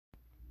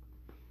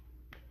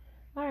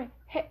All right.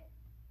 Hey,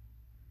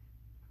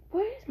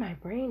 where's my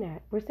brain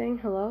at? We're saying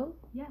hello?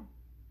 Yeah.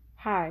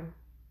 Hi.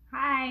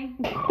 Hi.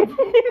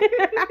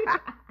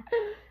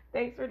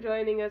 Thanks for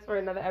joining us for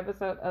another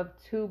episode of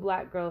Two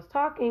Black Girls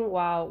Talking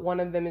while one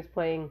of them is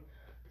playing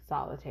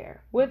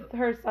Solitaire with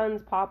her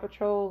son's Paw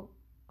Patrol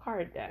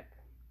card deck.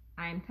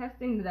 I'm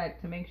testing the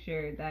deck to make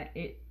sure that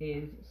it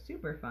is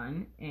super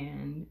fun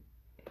and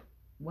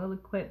well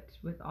equipped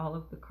with all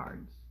of the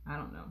cards. I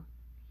don't know.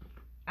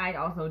 I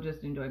also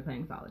just enjoy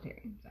playing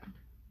Solitaire.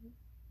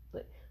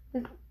 So.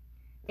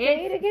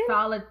 Say it again?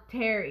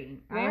 Solitary.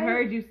 What? I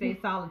heard you say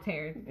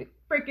solitaire.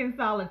 Freaking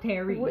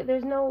solitary.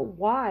 There's no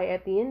Y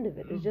at the end of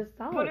it. It's just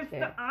Solitaire. But it's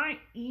the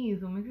I-E,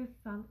 so make it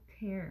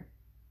Solitaire.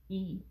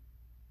 E.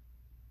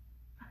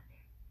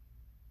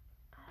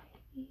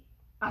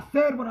 I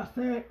said what I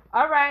said.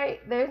 All right.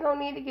 There's no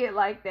need to get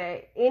like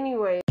that.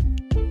 Anyway.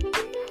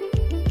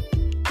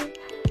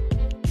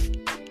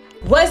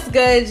 What's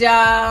good,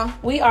 y'all?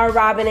 We are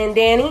Robin and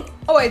Danny.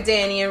 Or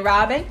Danny and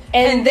Robin.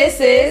 And this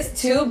is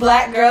Two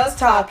Black Girls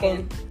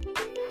Talking.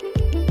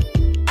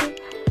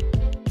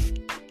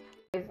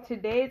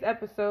 Today's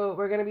episode,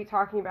 we're going to be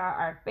talking about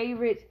our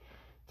favorite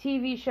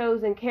TV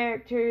shows and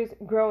characters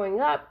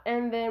growing up.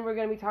 And then we're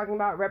going to be talking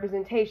about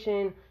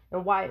representation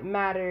and why it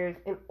matters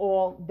and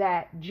all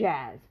that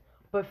jazz.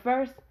 But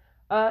first,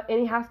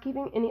 any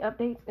housekeeping, any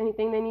updates,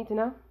 anything they need to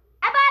know?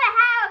 I bought a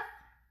house!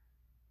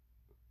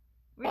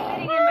 We're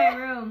sitting in my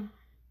room.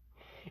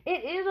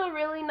 It is a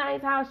really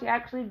nice house. She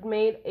actually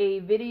made a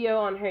video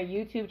on her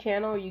YouTube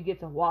channel where you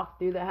get to walk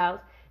through the house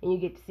and you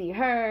get to see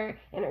her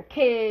and her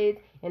kids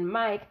and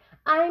Mike.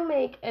 I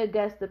make a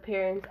guest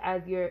appearance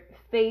as your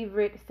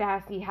favorite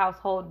sassy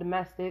household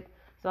domestic,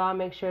 so I'll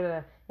make sure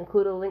to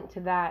include a link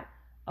to that.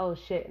 Oh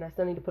shit, and I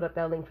still need to put up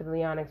that link for the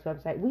Leonix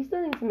website. We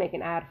still need to make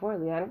an ad for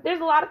Leonix.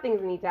 There's a lot of things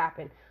that need to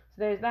happen. So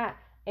there's that.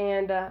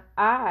 And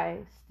I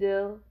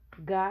still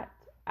got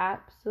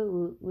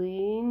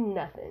absolutely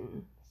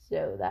nothing.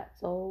 So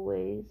that's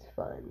always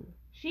fun.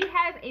 She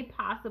has a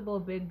possible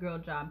big girl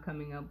job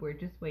coming up. We're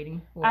just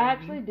waiting for I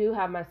actually do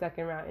have my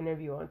second round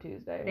interview on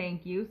Tuesday.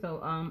 Thank you.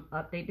 So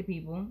update the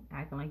people.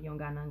 Acting like you don't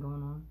got nothing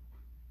going on.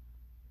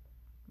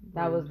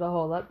 That was the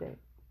whole update.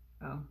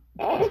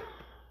 Oh.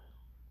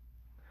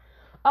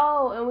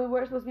 Oh, and we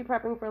were supposed to be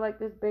prepping for like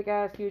this big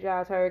ass, huge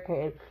ass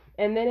hurricane,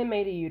 and then it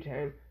made a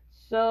U-turn.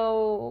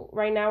 So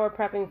right now we're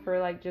prepping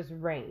for like just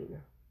rain.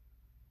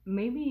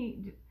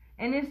 Maybe,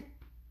 and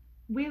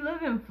we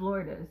live in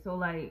Florida, so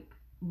like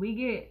we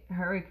get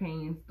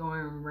hurricane,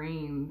 storm,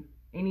 rain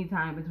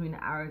anytime between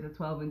the hours of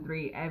 12 and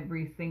 3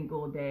 every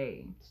single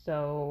day.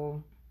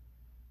 So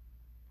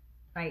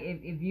like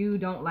if you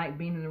don't like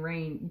being in the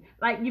rain,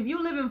 like if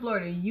you live in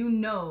Florida, you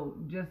know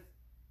just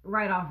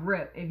right off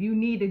rip, if you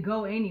need to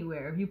go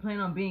anywhere, if you plan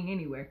on being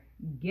anywhere,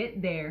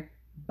 get there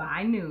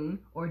by noon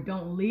or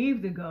don't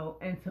leave to go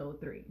until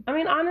 3. I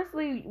mean,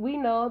 honestly, we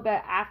know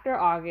that after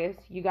August,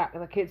 you got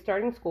the kids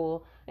starting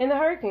school and the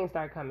hurricanes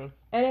start coming.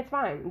 And it's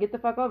fine. Get the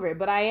fuck over it.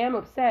 But I am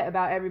upset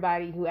about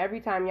everybody who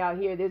every time y'all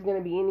hear there's going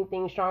to be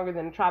anything stronger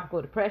than a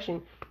tropical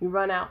depression, you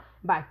run out,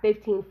 buy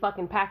 15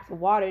 fucking packs of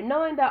water,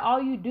 knowing that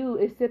all you do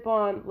is sip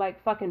on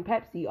like fucking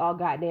Pepsi all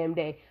goddamn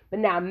day. But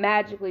now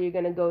magically you're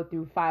going to go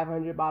through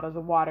 500 bottles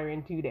of water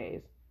in 2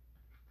 days.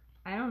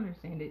 I don't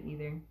understand it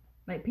either.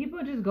 Like, people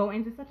just go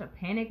into such a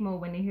panic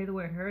mode when they hear the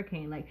word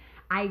hurricane. Like,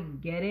 I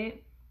get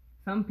it.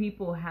 Some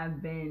people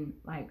have been,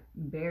 like,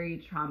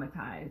 very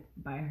traumatized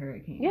by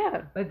hurricanes.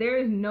 Yeah. But there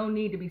is no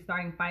need to be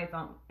starting fights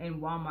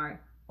in Walmart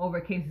over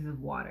cases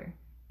of water.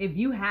 If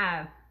you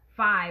have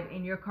 5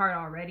 in your cart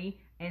already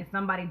and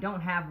somebody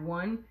don't have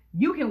 1,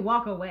 you can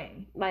walk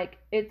away. Like,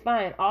 it's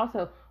fine.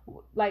 Also,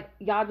 like,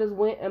 y'all just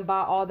went and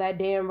bought all that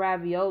damn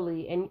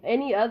ravioli. And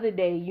any other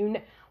day,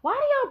 why do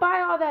y'all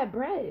buy all that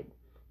bread?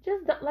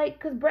 Just like,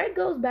 cause bread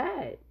goes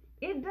bad.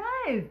 It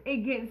does. It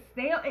gets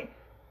stale. It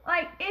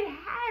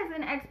has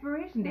an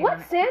expiration date.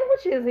 What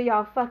sandwiches are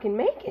y'all fucking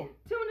making?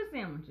 Tuna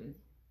sandwiches.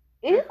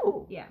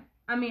 Ew. Yeah.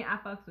 I mean, I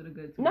fucks with a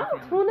good tuna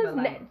sandwich.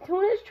 No,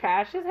 tuna's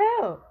trash as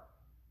hell.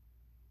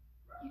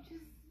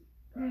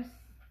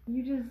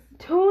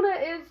 Tuna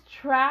is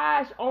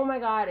trash. Oh my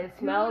god, it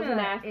smells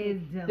nasty.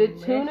 Is the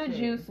delicious. tuna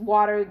juice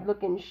water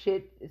looking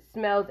shit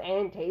smells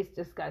and tastes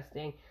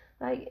disgusting.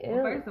 Like, ew.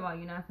 Well, first of all,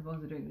 you're not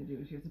supposed to drink the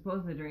juice. You're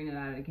supposed to drain it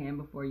out of the can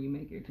before you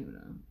make your tuna.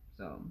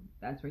 So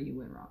that's where you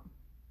went wrong.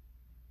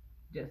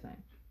 Just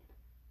saying.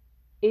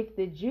 If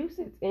the juice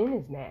it's in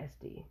is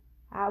nasty,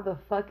 how the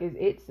fuck is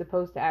it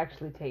supposed to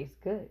actually taste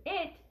good?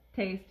 It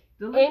tastes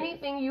delicious.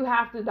 Anything you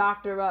have to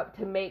doctor up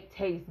to make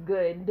taste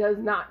good does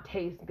not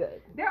taste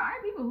good. There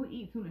are people who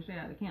eat tuna straight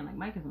out of the can. Like,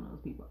 Mike is one of those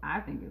people.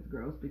 I think it's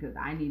gross because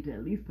I need to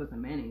at least put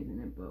some mayonnaise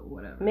in it, but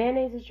whatever.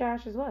 Mayonnaise is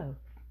trash as well.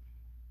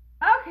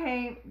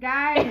 Okay,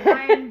 guys,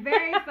 I am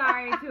very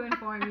sorry to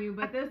inform you,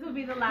 but this will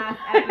be the last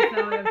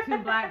episode of Two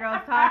Black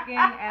Girls Talking,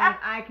 as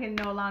I can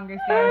no longer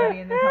stand to be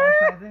in this whole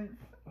presence.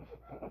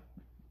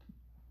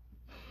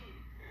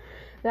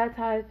 That's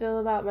how I feel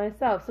about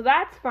myself. So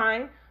that's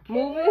fine.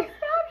 Moving.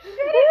 Stop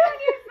shitting on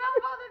yourself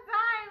all the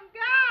time,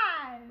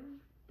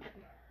 guys.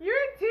 You're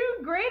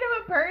too great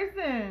of a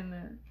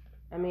person.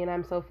 I mean,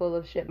 I'm so full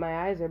of shit.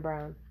 My eyes are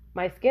brown.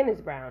 My skin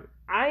is brown.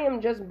 I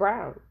am just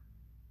brown.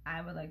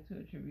 I would like to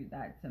attribute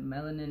that to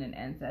melanin and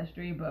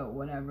ancestry, but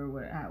whatever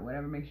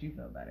makes you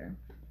feel better.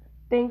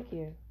 Thank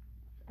you.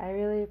 I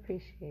really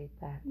appreciate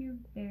that. You're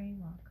very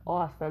welcome.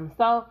 Awesome.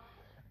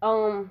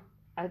 So,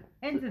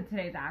 into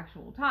today's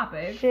actual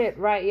topic. Shit,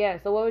 right? Yeah.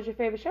 So, what was your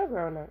favorite show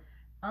growing up?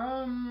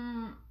 I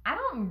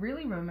don't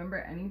really remember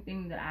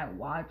anything that I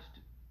watched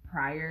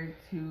prior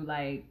to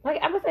like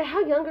I would say, how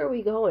young are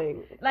we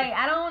going? Like,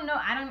 I don't know.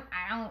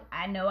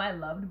 I know I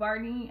loved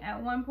Barney at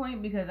one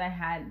point because I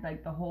had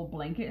like the whole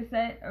blanket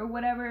set or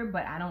whatever,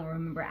 but I don't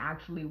remember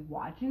actually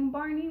watching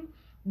Barney.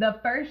 The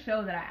first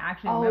show that I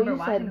actually remember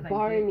watching was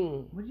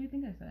Barney. What did you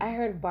think I said? I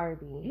heard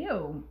Barbie.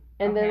 Ew.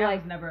 And okay, then I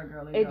was never a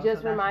girly it girl,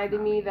 just so reminded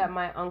just me that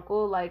my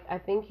uncle, like, I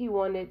think he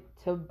wanted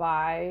to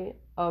buy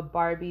a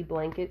Barbie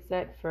blanket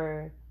set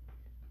for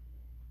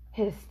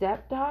his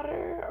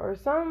stepdaughter or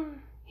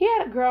some. He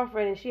had a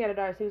girlfriend and she had a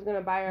daughter, so he was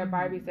gonna buy her a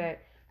Barbie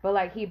set. But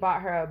like, he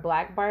bought her a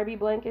black Barbie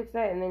blanket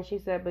set, and then she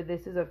said, "But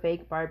this is a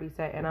fake Barbie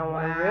set, and I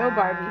want a real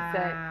Barbie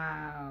set."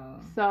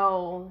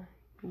 So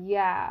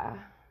yeah.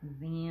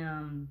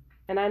 Damn.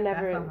 And I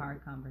never. That's a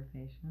hard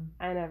conversation.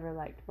 I never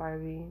liked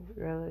Barbie,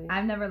 really.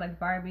 I've never liked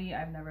Barbie.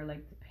 I've never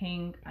liked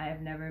pink. I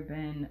have never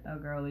been a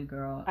girly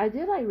girl. I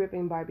did like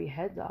ripping Barbie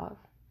heads off.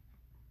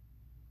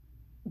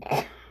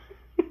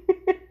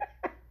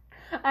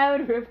 I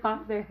would rip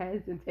off their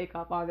heads and take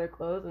off all their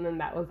clothes, and then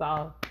that was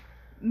all.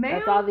 Ma'am,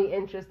 that's all the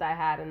interest I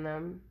had in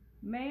them.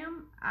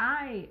 Ma'am,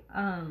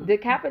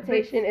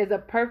 decapitation is a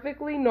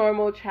perfectly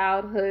normal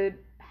childhood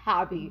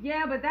hobby.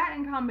 Yeah, but that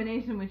in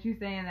combination with you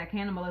saying that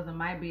cannibalism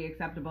might be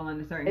acceptable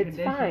under certain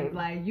conditions, fine.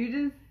 Like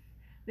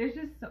there's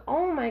just so.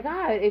 Oh my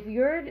God! If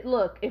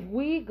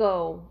we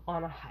go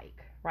on a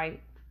hike,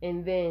 right,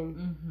 and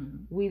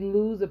then we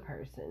lose a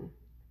person,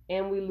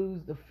 and we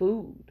lose the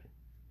food,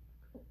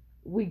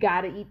 we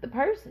gotta eat the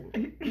person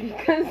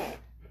because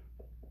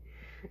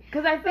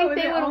I think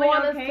they would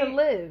want us to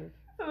live.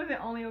 So is it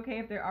only okay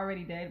if they're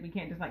already dead? We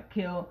can't just like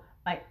kill,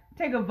 like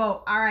take a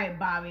vote. All right,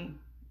 Bobby,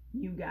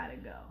 you gotta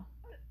go.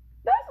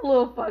 That's a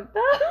little fucked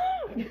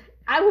up.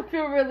 I would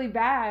feel really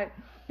bad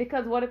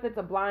because what if it's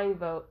a blind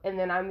vote and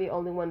then I'm the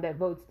only one that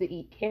votes to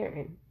eat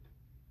Karen?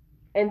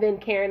 And then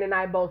Karen and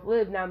I both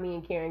live. Now me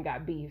and Karen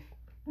got beef.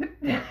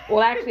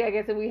 Well, actually, I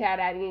guess if we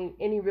had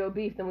any real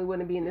beef, then we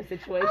wouldn't be in this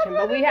situation.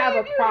 But we have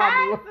a problem. If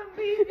you had some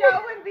beef,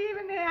 y'all wouldn't be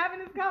even having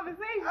this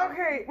conversation.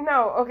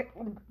 Okay.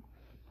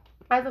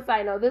 As a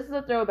side note, this is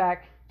a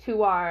throwback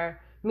to our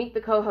Meet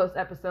the Co-Host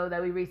episode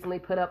that we recently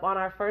put up on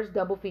our first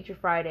Double Feature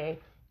Friday.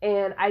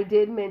 And I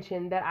did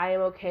mention that I am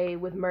okay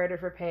with murder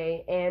for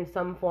pay and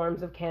some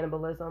forms of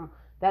cannibalism.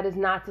 That is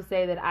not to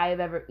say that I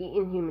have ever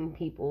eaten human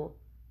people.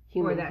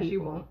 Or that she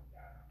won't.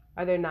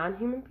 Are there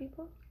non-human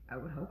people? I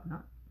would hope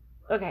not.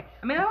 Okay.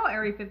 I mean, the whole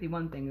Area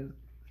 51 thing is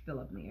still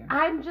up in the air.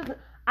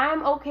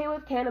 I'm okay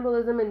with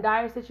cannibalism in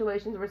dire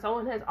situations where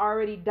someone has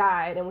already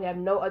died and we have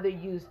no other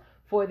use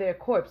for their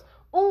corpse.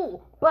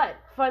 Ooh, but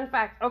fun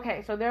fact.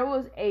 Okay, so there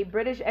was a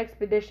British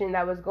expedition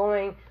that was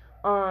going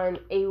on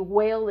a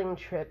whaling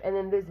trip, and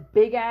then this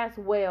big ass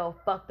whale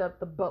fucked up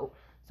the boat.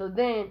 So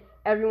then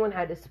everyone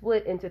had to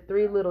split into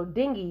 3 little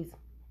dinghies,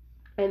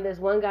 and this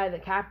one guy, the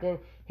captain,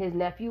 his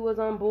nephew was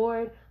on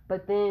board,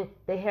 but then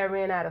they had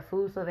ran out of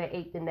food, so they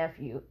ate the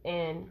nephew.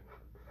 And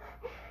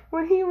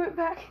when he went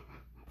back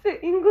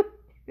to England,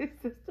 his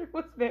sister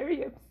was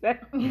very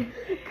upset. You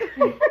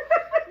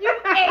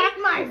ate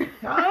my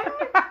son?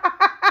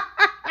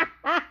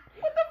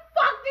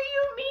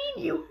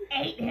 You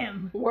ate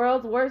him.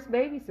 World's worst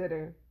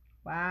babysitter.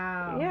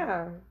 Wow.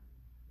 Yeah.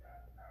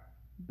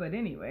 But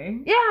anyway.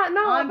 Yeah,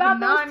 no, about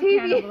those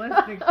TV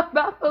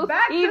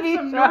back TV to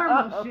some shows.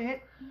 Normal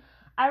shit.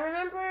 I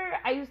remember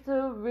I used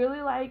to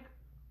really like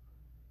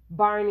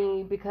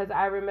Barney because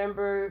I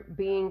remember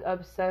being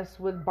obsessed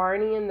with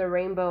Barney and the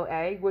Rainbow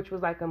Egg, which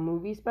was like a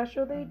movie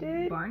special they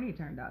did. Barney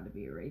turned out to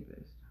be a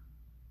rapist.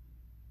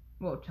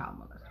 Well, child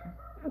molester.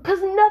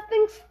 Because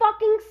nothing's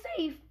fucking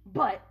safe,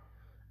 but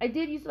I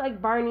did used to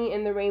like Barney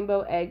and the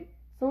Rainbow Egg.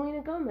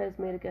 Selena Gomez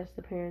made a guest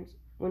appearance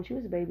when she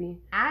was a baby.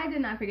 I did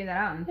not figure that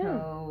out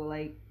until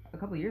like a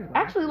couple years ago.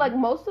 Actually, like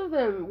most of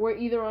them were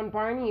either on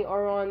Barney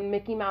or on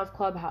Mickey Mouse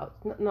Clubhouse.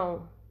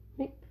 No.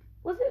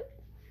 Was it?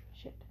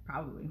 Shit.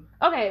 Probably.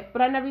 Okay,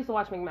 but I never used to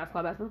watch Mickey Mouse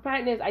Clubhouse. But the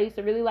fact is, I used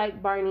to really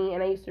like Barney,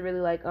 and I used to really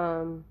like,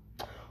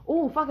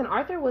 fucking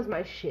Arthur was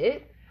my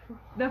shit.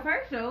 The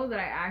first show that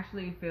I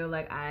actually feel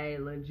like I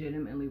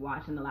legitimately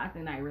watched, and the last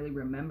thing that I really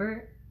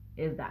remember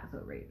is That's So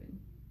Raven.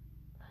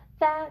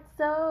 That's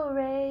so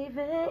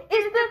Raven.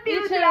 It's the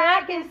future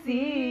I can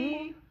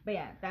see. But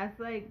yeah, that's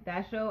like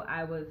that show.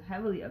 I was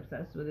heavily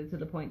obsessed with it to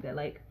the point that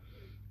like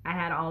I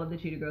had all of the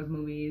Cheetah Girls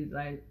movies.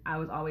 Like I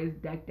was always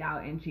decked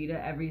out in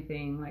cheetah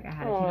everything. Like I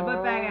had a cheetah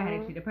book bag, I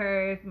had a cheetah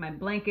purse. My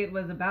blanket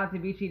was about to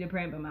be cheetah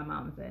print, but my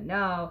mom said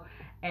no.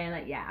 And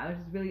like yeah, I was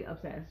just really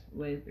obsessed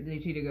with the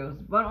Cheetah Girls,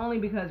 but only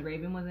because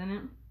Raven was in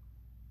it.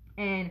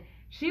 And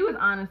she was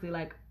honestly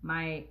like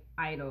my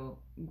idol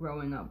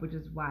growing up, which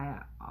is why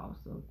I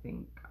also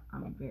think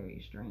I'm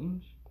very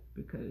strange,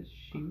 because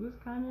she was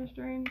kind of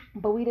strange.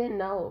 But we didn't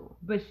know.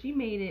 But she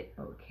made it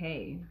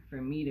okay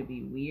for me to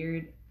be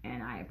weird,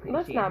 and I appreciate.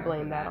 Let's not her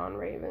blame for that on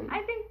Raven.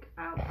 I think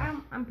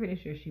I'm pretty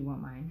sure she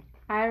won't mind.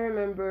 I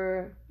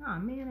remember. Oh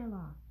man, I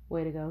lost.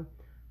 Way to go!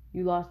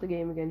 You lost the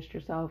game against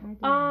yourself.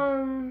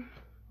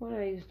 What did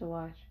I used to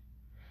watch?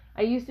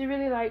 I used to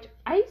really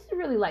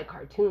like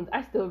cartoons.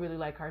 I still really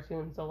like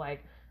cartoons. So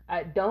like,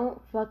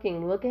 don't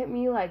fucking look at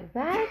me like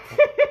that.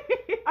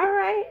 All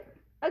right.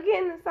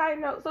 Again, the side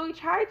note. So we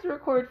tried to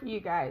record for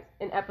you guys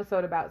an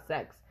episode about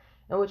sex,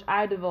 in which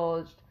I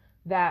divulged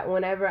that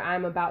whenever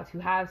I'm about to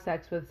have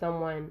sex with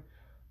someone,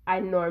 I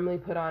normally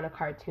put on a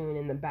cartoon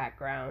in the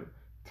background.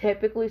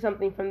 Typically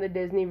something from the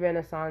Disney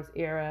Renaissance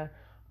era.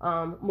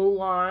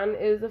 Mulan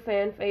is a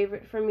fan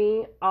favorite for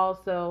me.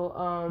 Also,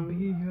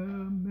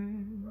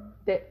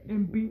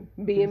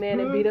 be a man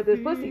and beat up this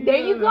pussy. There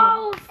you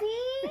go.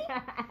 See,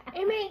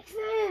 it makes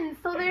sense.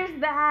 So there's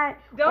that.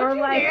 Don't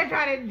you dare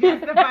try to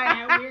justify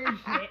that weird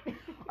shit.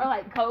 Or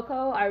like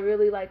Coco. I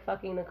really like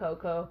fucking the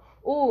Coco.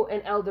 Ooh,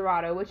 and El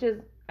Dorado, which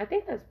is, I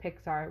think that's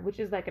Pixar, which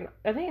is like an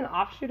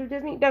offshoot of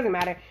Disney. Doesn't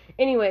matter.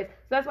 Anyways,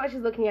 so that's why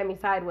she's looking at me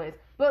sideways.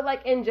 But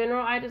like in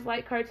general, I just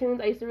like cartoons.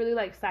 I used to really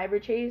like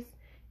Cyber Chase.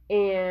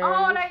 And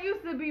that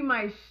used to be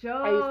my show.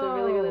 I used to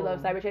really, really love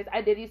Cyber Chase. I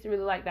used to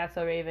really like That's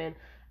So Raven.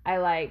 I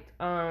liked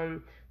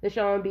the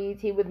show on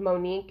BET with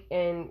Monique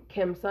and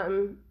Kim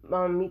something,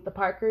 Meet the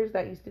Parkers.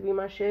 That used to be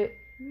my shit.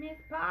 Miss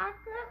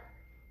Parker?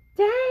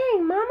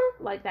 Dang, mama.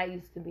 Like, that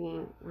used to be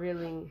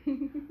really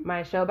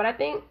my show. But I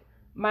think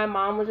my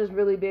mom was just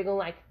really big on,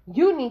 like,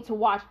 you need to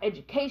watch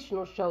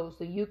educational shows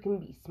so you can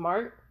be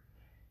smart.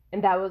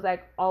 And that was,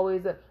 like,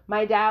 always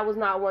my dad was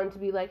not one to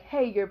be like,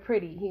 hey, you're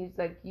pretty. He's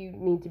like, you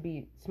need to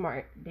be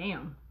smart.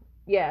 Damn.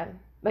 Yeah.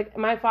 Like,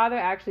 my father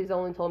actually has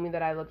only told me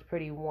that I looked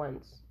pretty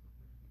once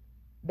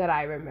that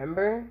I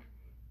remember.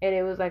 And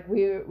it was, like,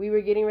 we were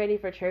getting ready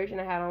for church,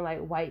 and I had on, like,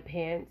 white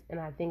pants and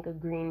I think a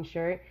green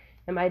shirt.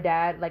 And my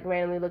dad, like,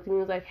 randomly looked at me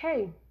and was like,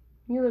 hey,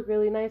 you look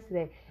really nice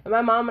today. And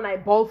my mom and I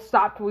both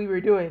stopped what we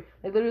were doing.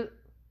 Like, literally,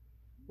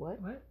 what?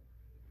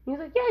 He was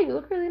like, yeah, you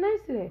look really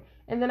nice today.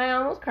 And then I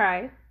almost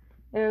cried.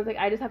 And I was like,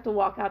 I just have to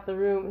walk out the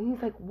room. And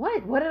he's like,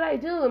 what? What did I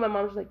do? And my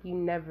mom's like, you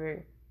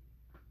never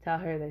tell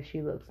her that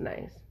she looks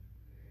nice.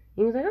 And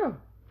he was like, oh.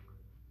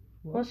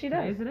 Well, she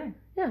does. Today.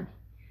 Yeah.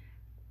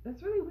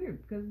 That's really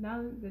weird, because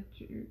now that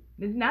you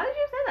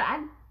said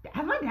that,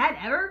 has my dad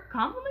ever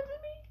complimented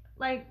me?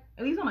 Like,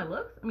 at least on my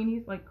looks? I mean,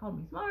 he's, like, called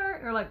me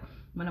smart, or, like,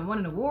 when I won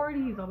an award,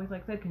 he's always,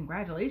 like, said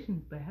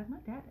congratulations, but has my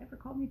dad ever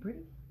called me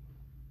pretty?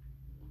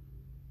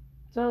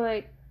 So,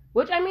 like,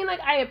 which, I mean,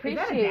 like, I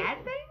appreciate. Is that a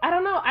bad thing? I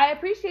don't know. I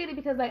appreciate it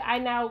because, like, I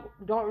now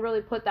don't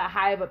really put that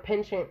high of a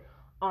penchant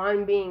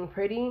on being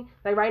pretty.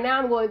 Like, right now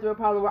I'm going through a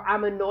problem where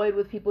I'm annoyed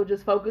with people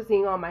just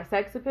focusing on my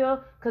sex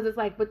appeal, because it's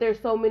like, but there's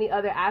so many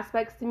other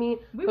aspects to me.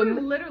 We were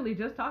literally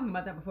just talking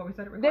about that before we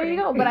started recording. There you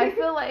go. But I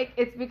feel like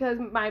it's because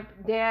my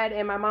dad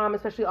and my mom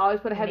especially always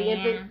put a heavy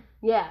emphasis.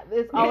 Yeah,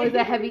 it's always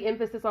a heavy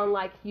emphasis on,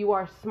 like, you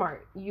are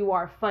smart, you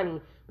are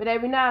funny. But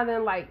every now and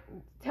then, like,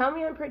 tell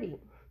me I'm pretty.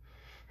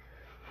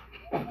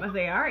 I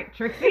say, all right,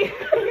 Trixie.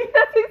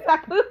 That's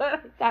exactly what I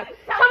thought.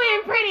 Tell me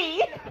I'm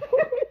pretty.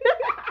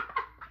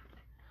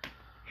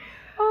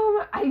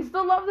 Oh, I used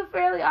to love the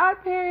Fairly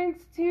Odd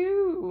Parents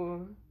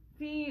too.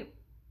 See,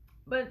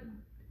 but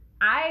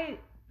I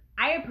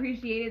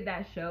appreciated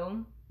that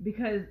show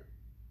because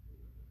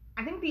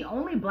I think the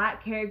only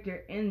black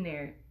character in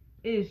there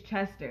is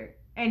Chester,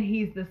 and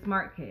he's the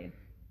smart kid.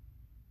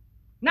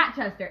 Not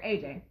Chester,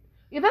 AJ.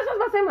 Yeah, that's what I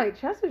was about to say. Like,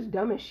 Chester's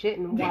dumb as shit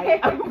and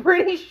white. I'm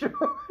pretty sure.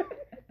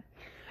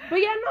 But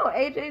yeah, no,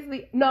 AJ's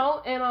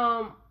and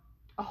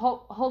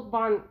Hulk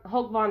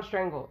von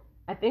Strangle,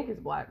 I think is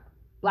black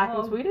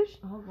and Swedish.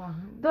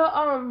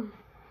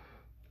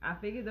 I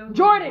figured those.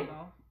 Jordan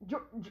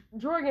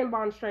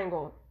von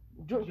Strangle.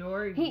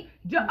 Jordan.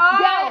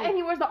 Yeah, and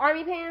he wears the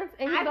army pants,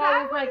 and he's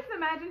always like. I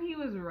imagine he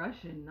was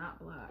Russian, not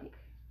black.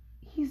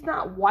 He's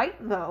not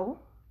white though,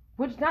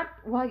 which not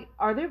like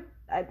are there?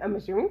 I'm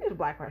assuming there's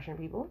black Russian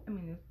people. I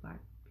mean, there's black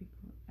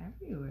people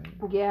everywhere.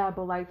 Yeah,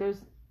 but like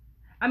there's.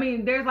 I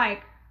mean, there's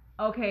like.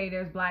 Okay,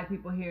 there's black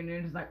people here, and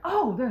they're just like,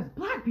 oh, there's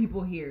black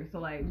people here. So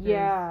like,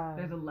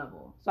 there's a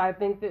level. So I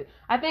think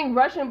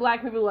Russian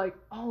black people are like,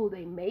 oh,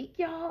 they make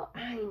y'all?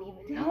 I ain't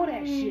even know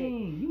that shit.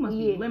 You must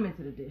be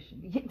limited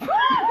edition.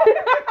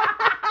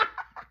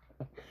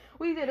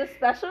 We did a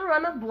special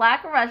run of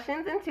Black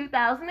Russians in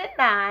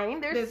 2009.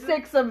 There's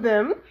 6 of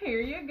them.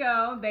 Here you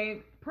go.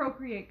 They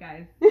procreate,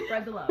 guys.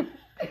 Spread the love.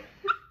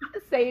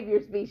 Save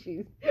your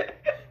species,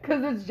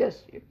 because it's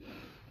just you.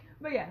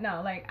 But yeah,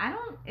 no, like I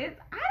don't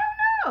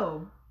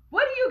know.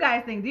 What do you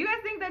guys think? Do you guys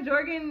think that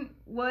Jorgen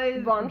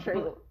was Von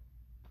Strangle?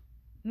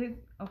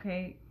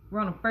 Okay,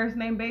 we're on a first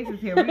name basis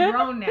here. We're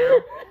grown now.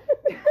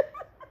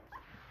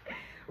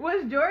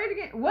 Was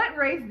Jorgen? What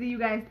race do you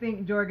guys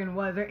think Jorgen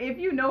was? Or if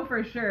you know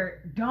for sure,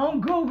 don't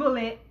Google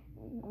it.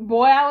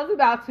 Boy, I was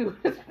about to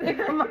just pick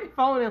up my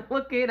phone and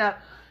look it up.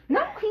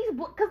 No, he's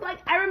because like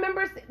I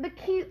remember the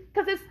key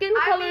because his skin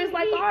color is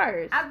like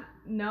ours.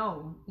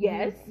 No.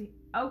 Yes.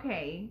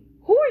 Okay.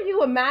 Who are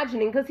you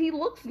imagining? Because he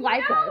looks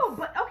like us. No,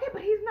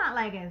 but he's not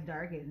like as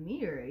dark as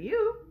me or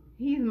you.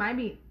 He might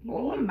be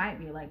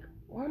like.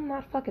 Well, I'm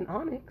not fucking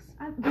Onyx.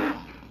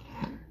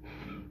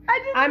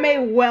 I'm a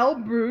well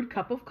brewed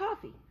cup of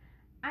coffee.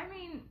 I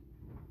mean,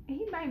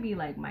 he might be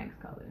like Mike's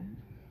color.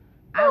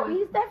 Oh,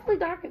 he's definitely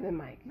darker than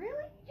Mike.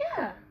 Really?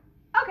 Yeah.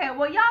 Okay,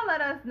 well, y'all let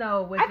us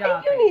know what y'all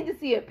I think you need to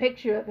see a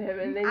picture of him,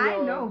 and then I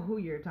know who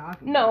you're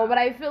talking about. No, but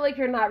I feel like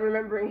you're not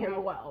remembering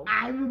him well.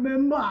 I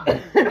remember.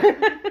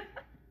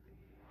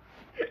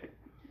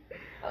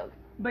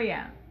 But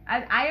yeah,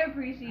 I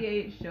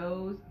appreciate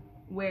shows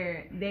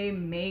where they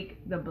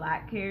make the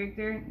black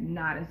character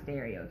not a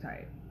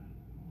stereotype.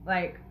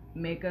 Like,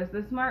 make us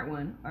the smart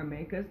one, or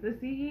make us the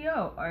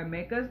CEO, or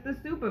make us the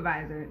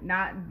supervisor,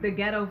 not the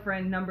ghetto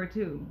friend number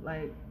 2.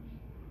 Like,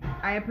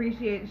 I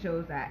appreciate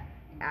shows that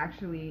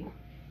actually,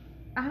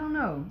 I don't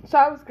know. So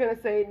I was gonna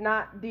say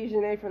not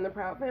Dejanay from the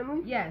Proud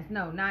Family. Yes,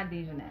 no, not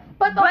Dejanay.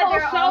 But the whole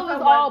show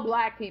is all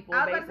black people.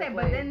 I was gonna say,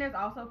 but then there's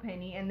also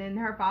Penny, and then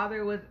her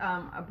father was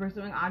a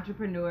pursuing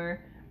entrepreneur,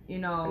 you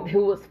know,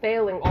 who was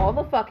failing all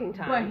the fucking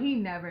time. But he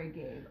never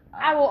gave up.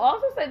 I will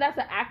also say that's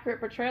an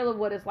accurate portrayal of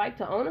what it's like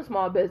to own a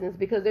small business,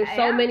 because there's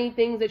so many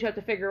things that you have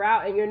to figure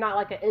out, and you're not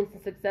like an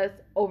instant success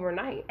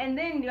overnight. And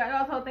then you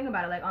also think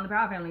about it, like on the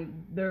Proud Family,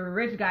 the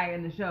rich guy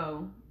in the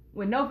show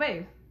with no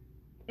face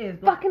is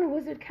black. Fucking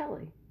Wizard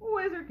Kelly.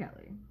 Wizard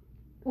Kelly.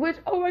 Which,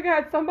 oh my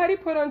God, somebody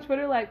put on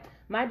Twitter like,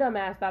 my dumb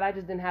ass thought I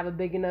just didn't have a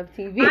big enough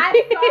TV. I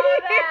saw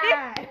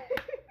that.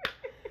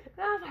 And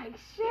I was like,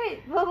 shit.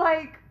 But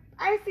like,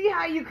 I see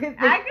how you could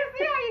think. I can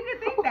see how you could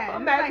think that.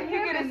 Imagine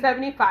you get a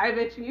 75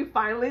 inch and you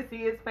finally see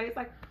his face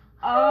like,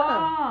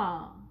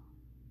 oh.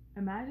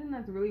 Imagine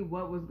that's really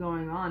what was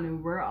going on,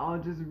 and we're all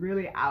just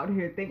really out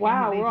here thinking.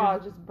 Wow, we're all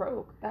just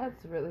broke.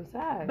 That's really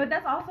sad. But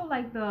that's also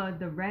like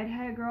the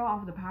redhead girl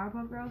off of the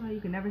Powerpuff Girls, how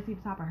you can never see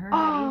the top of her head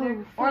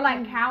either. Or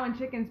like Cow and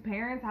Chicken's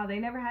parents, how they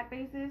never had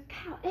faces.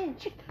 Cow and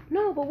Chicken.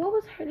 No, but what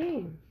was her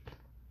name?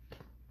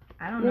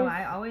 I don't know.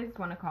 I always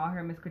want to call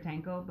her Miss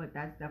Kratenko, but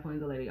that's definitely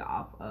the lady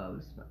off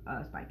of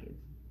Spy Kids.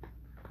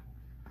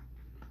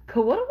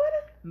 What?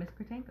 Miss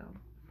Kratenko.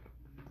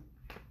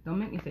 Don't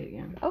make me say it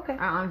again. Okay.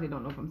 I honestly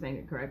don't know if I'm saying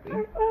it correctly.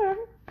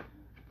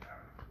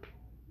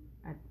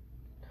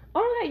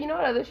 Oh, yeah, you know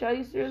what other show I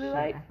used to really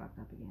like? I fucked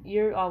up again.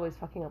 You're always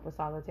fucking up with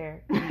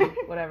Solitaire.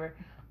 Whatever.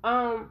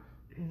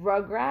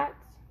 Rugrats.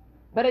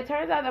 But it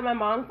turns out that my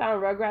mom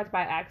found Rugrats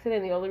by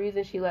accident. The only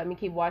reason she let me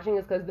keep watching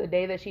is because the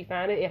day that she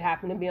found it, it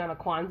happened to be on a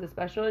Kwanzaa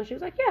special. And she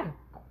was like, yeah.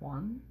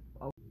 Kwanzaa?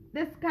 Oh.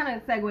 This kind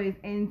of segues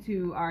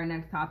into our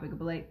next topic.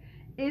 But like,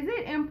 is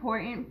it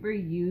important for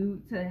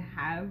you to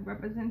have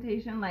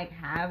representation, like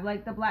have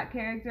like the black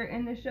character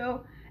in the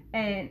show?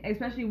 And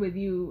especially with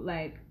you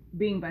like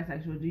being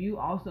bisexual, do you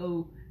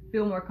also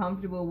feel more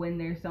comfortable when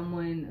there's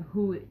someone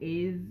who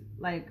is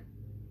like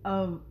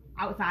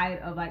outside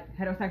of like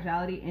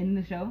heterosexuality in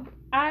the show?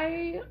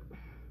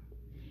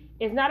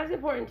 It's not as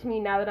important to me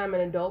now that I'm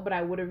an adult, but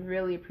I would have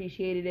really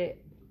appreciated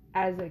it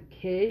as a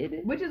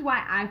kid. Which is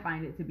why I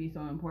find it to be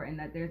so important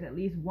that there's at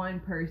least one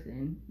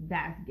person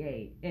that's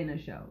gay in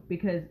a show.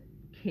 Because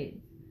kids,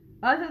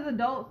 us as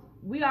adults,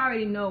 we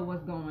already know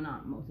what's going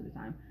on most of the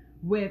time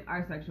with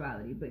our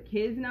sexuality. But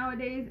kids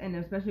nowadays, and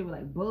especially with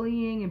like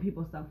bullying and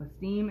people's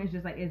self-esteem, it's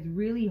just like, it's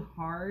really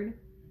hard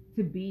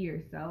to be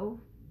yourself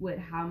with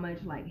how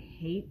much like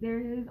hate there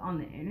is on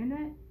the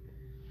internet.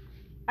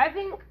 I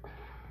think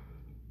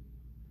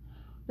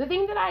the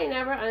thing that I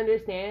never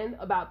understand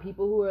about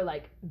people who are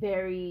like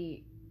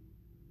very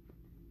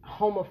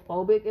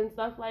homophobic and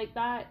stuff like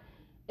that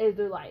is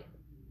they're like,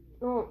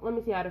 oh, let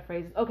me see how to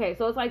phrase this. Okay,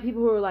 so it's like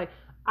people who are like,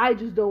 I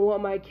just don't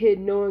want my kid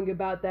knowing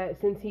about that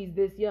since he's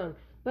this young.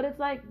 But it's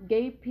like,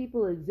 gay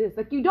people exist.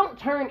 Like, you don't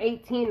turn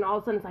 18 and all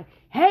of a sudden it's like,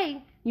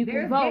 hey, you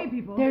can vote. There's gay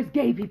people. There's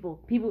gay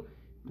people.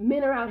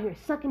 Men are out here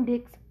sucking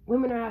dicks.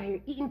 Women are out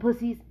here eating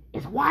pussies.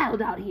 It's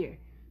wild out here.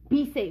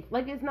 Be safe.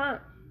 Like, it's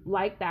not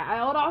like that.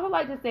 I would also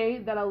like to say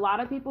that a lot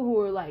of people who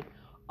are like,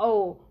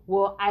 oh,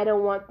 well, I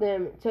don't want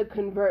them to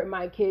convert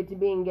my kid to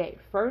being gay.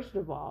 First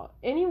of all,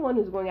 anyone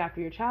who's going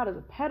after your child is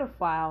a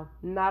pedophile,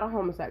 not a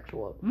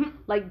homosexual. Mm-hmm.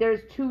 Like,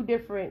 there's two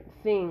different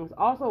things.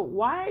 Also,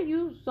 why are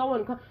you so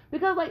uncomfortable?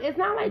 Because, like, it's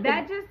not like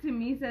that. Just to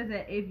me says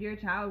that if your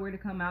child were to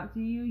come out to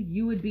you,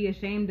 you would be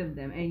ashamed of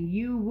them, and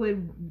you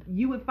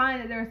would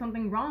find that there's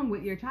something wrong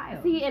with your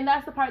child. See, and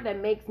that's the part that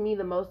makes me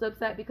the most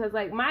upset, because,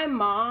 like, my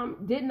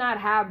mom did not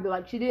have,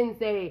 like, she didn't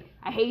say,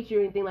 I hate you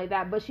or anything like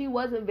that, but she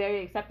wasn't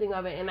very accepting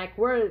of it, and, like,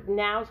 we're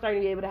now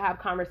starting to be able to have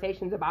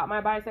conversations about my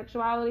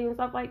bisexuality and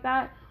stuff like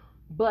that,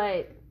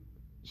 but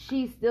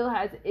she still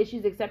has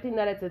issues accepting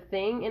that it's a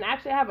thing. And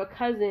actually I have a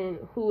cousin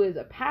who is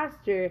a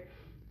pastor,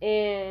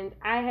 and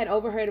I had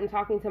overheard him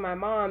talking to my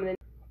mom,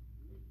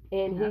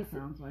 and that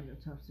sounds like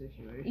a tough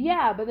situation.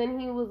 Yeah, but then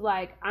he was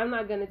like, I'm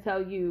not going to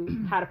tell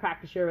you how to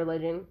practice your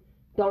religion,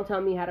 don't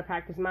tell me how to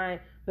practice mine,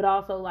 but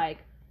also, like,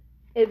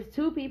 if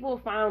two people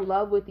found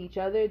love with each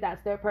other,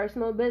 that's their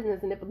personal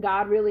business. And if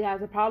God really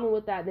has a problem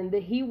with that, then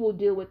he will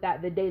deal with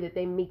that the day that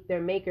they meet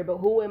their maker. But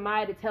who am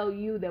I to tell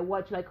you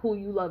that who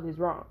you love is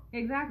wrong?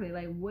 Exactly.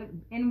 Like,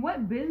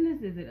 what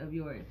business is it of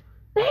yours?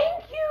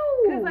 Thank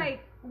you. Because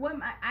like what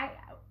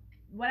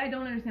I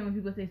don't understand when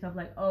people say stuff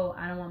like, oh,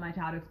 I don't want my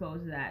child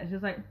exposed to that. It's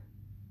just like,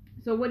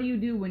 so what do you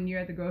do when you're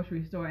at the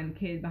grocery store and the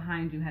kid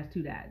behind you has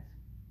two dads?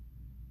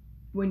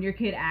 When your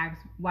kid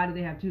asks, why do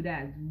they have two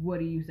dads? What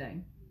do you say?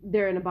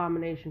 They're an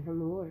abomination from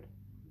the Lord.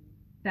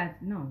 That's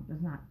not.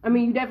 I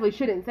mean, you definitely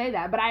shouldn't say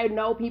that, but I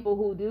know people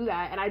who do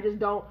that, and I just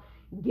don't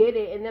get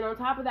it. And then on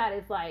top of that,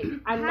 it's like,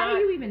 how do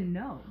you even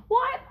know?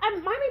 Well, my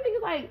main thing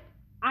is like,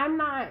 I'm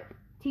not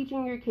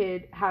teaching your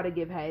kid how to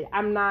give head.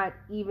 I'm not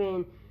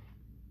even,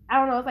 I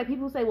don't know, it's like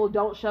people say, well,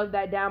 don't shove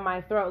that down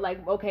my throat.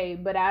 Like, okay,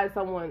 but as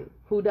someone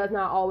who does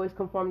not always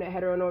conform to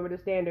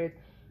heteronormative standards,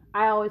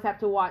 I always have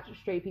to watch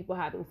straight people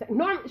having sex.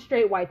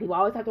 Straight white people. I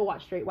always have to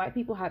watch straight white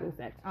people having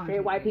sex.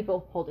 Straight white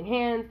people holding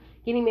hands,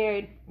 getting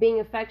married, being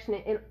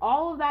affectionate, and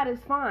all of that is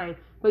fine.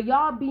 But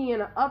y'all be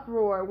in an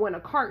uproar when a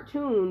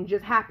cartoon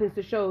just happens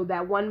to show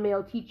that one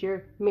male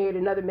teacher married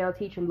another male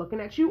teacher. I'm looking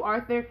at you,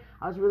 Arthur.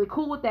 I was really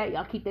cool with that.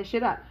 Y'all keep that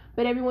shit up.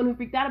 But everyone who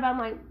freaked out about it, I'm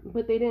like,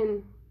 but they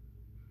didn't.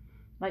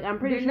 Like, I'm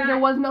pretty sure there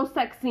was no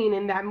sex scene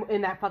in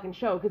that fucking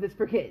show because it's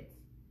for kids.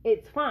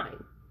 It's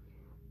fine.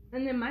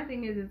 And then my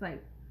thing is, it's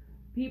like,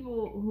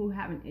 people who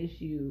have an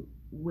issue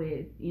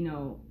with, you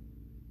know,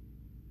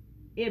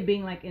 it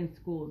being like in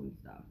schools and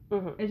stuff.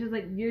 Mm-hmm. It's just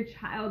like your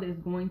child is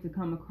going to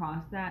come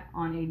across that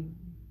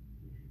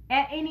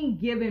at any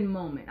given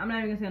moment. I'm not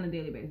even gonna say on a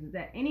daily basis.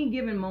 At any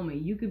given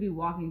moment, you could be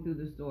walking through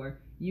the store.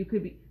 You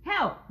could be,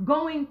 hell,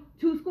 going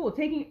to school,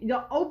 taking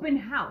the open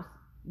house.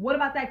 What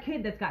about that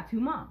kid that's got two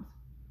moms?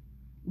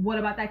 What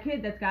about that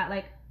kid that's got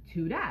like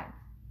two dads?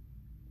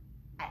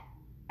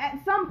 At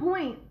some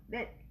point,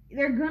 that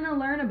they're gonna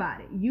learn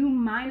about it. You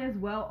might as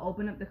well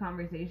open up the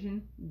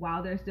conversation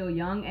while they're still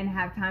young and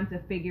have time to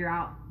figure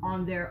out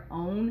on their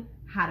own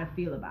how to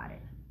feel about it.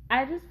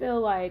 I just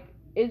feel like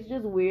it's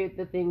just weird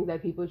the things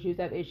that people choose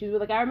to have issues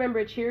with. Like, I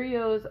remember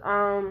Cheerios,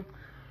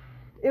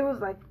 it was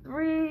like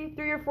three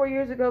or 4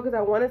 years ago, because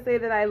I want to say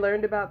that I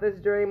learned about this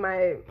during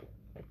my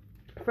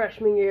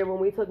freshman year when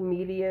we took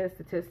media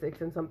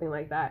statistics and something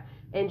like that.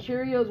 And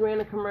Cheerios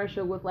ran a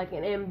commercial with like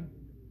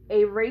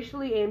a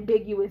racially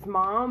ambiguous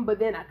mom, but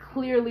then a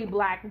clearly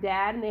black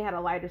dad, and they had a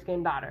lighter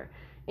skinned daughter.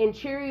 And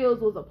Cheerios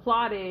was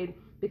applauded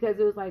because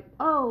it was like,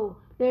 oh,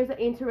 there's an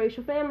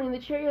interracial family in the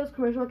Cheerios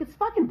commercial. Like, it's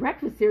fucking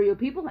breakfast cereal,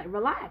 people. Like,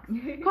 relax.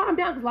 Calm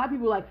down, because a lot of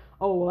people are like,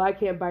 oh, well, I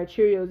can't buy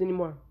Cheerios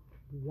anymore.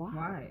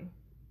 Why?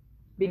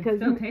 Because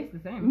it still tastes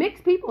the same.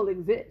 Mixed people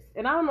exist.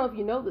 And I don't know if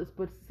you know this,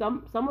 but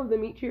some of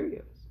them eat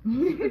Cheerios.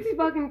 It's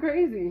fucking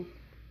crazy.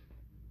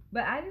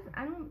 But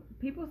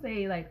people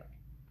say, like,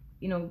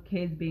 you know,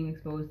 kids being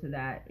exposed to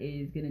that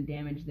is going to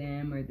damage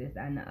them or this,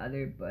 that, and the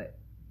other. But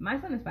my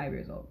son is 5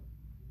 years old.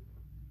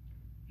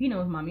 He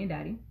knows mommy and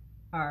daddy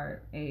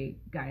are a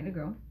guy and a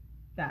girl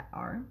that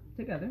are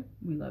together.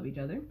 We love each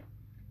other.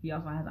 He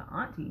also has an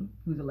auntie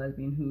who's a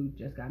lesbian who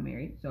just got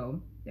married.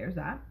 So there's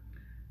that.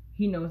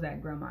 He knows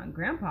that grandma and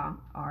grandpa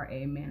are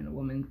a man and a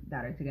woman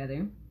that are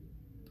together.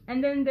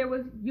 And then there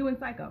was you and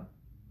Psycho.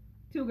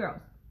 2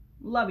 girls.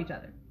 Love each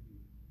other.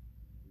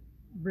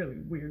 Really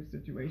weird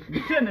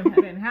situation. Shouldn't have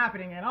been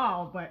happening at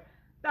all, but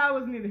that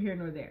was neither here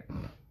nor there.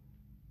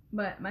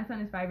 But my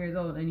son is 5 years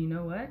old, and you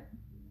know what?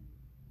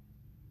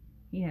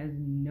 He has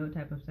no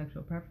type of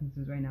sexual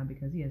preferences right now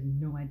because he has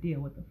no idea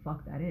what the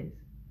fuck that is.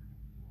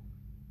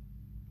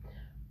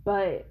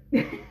 But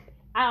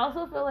I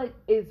also feel like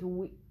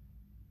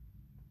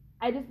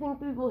I just think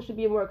people should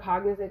be more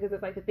cognizant, because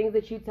it's like the things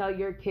that you tell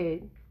your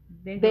kid,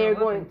 they're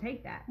going to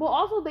take that. Well,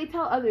 also they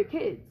tell other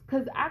kids,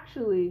 because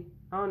actually,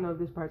 I don't know if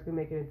this part's gonna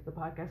make it into the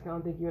podcast. I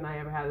don't think you and I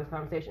ever had this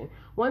conversation.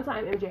 One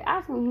time, MJ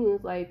asked me, he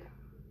was like,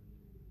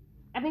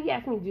 I think he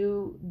asked me,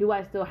 do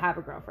I still have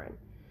a girlfriend?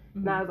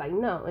 Mm-hmm. And I was like,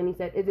 no. And he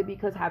said, is it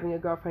because having a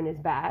girlfriend is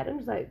bad? I'm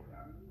just like,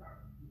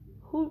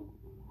 who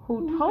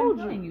told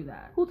you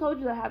that? Who told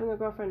you that having a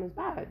girlfriend is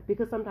bad?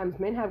 Because sometimes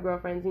men have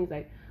girlfriends, and he's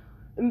like,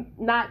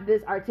 not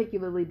this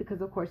articulately,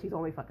 because of course he's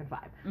only fucking 5.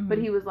 Mm-hmm. But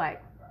he was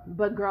like,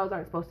 but girls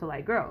aren't supposed to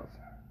like girls.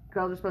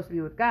 Girls are supposed to be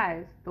with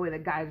guys the way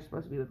that guys are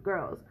supposed to be with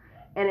girls.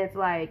 And it's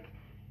like,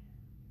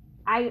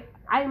 I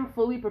am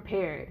fully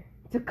prepared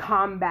to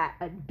combat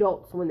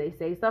adults when they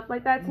say stuff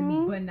like that to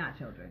me. But not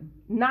children.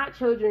 Not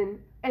children,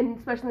 and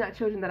especially not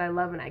children that I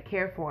love and I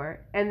care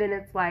for. And then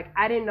it's like,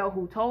 I didn't know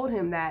who told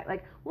him that.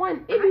 Like,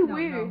 one, it'd be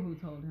weird. I don't know who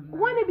told him that.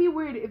 One, it'd be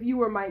weird if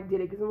you or Mike did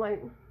it, because I'm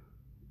like,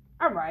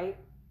 all right,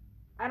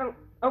 I don't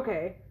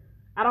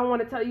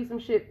want to tell you some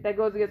shit that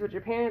goes against what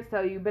your parents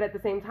tell you, but at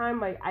the same time,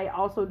 like, I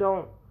also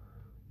don't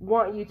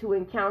want you to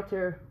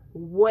encounter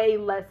way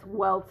less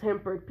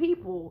well-tempered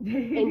people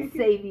and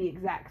say the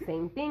exact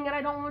same thing, and I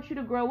don't want you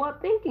to grow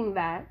up thinking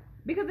that.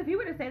 Because if you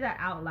were to say that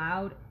out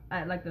loud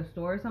at like the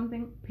store or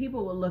something,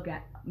 people will look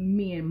at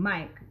me and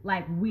Mike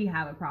like we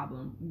have a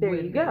problem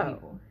with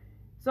people.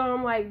 So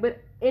I'm like,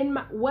 but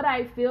what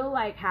I feel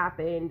like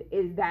happened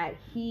is that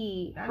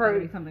he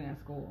heard something at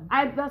school.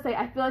 I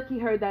feel like he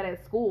heard that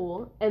at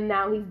school, and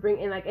now he's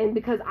bringing like, and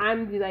because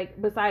I'm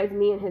like, besides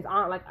me and his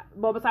aunt, like,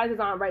 well, besides his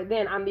aunt right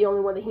then, I'm the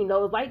only one that he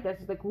knows like that.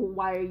 She's like, well,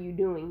 why are you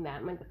doing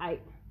that? I'm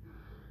like,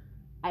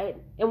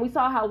 and we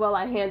saw how well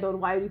I handled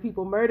why do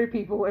people murder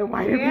people and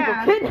why do people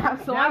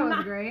kidnap. So I'm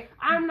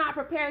not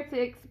prepared to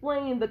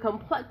explain the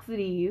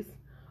complexities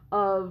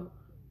of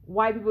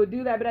why people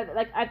do that.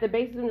 But at the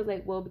basis, I'm just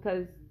like, well,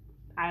 because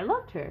I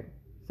loved her,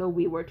 so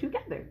we were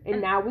together,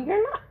 and now we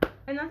are not.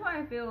 And that's why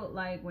I feel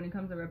like when it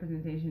comes to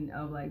representation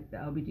of like the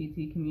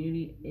LGBT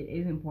community, it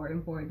is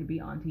important for it to be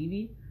on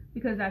TV,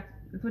 because that's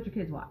what your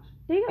kids watch.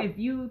 There you go. If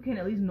you can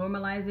at least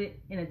normalize it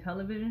in a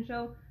television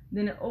show,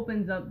 then it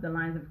opens up the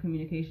lines of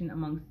communication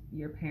amongst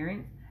your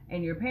parents,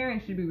 and your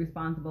parents should be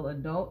responsible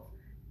adults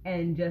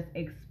and just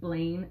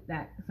explain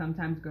that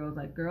sometimes girls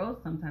like girls,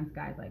 sometimes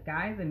guys like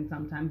guys, and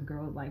sometimes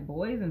girls like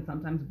boys, and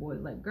sometimes boys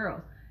like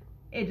girls.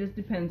 It just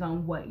depends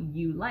on what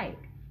you like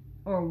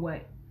or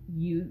what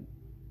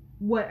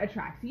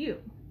attracts you.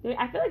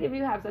 I feel like if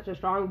you have such a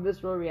strong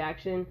visceral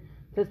reaction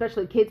to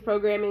especially kids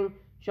programming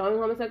showing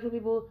homosexual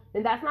people,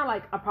 then that's not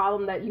like a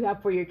problem that you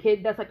have for your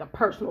kid. That's like a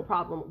personal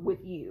problem with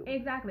you.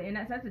 Exactly, and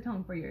that sets the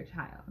tone for your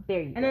child. There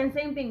you go. And then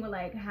same thing with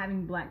like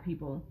having black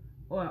people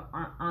or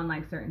on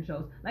like certain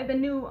shows, like the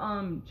new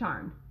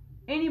Charmed.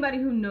 Anybody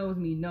who knows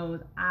me knows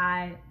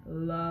I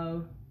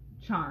love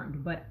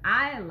Charmed, but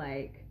I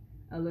like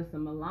Alyssa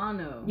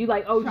Milano. You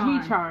like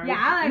OG Charmed. Yeah,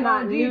 I like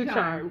not OG new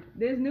Charmed.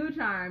 This new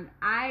Charmed,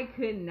 I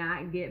could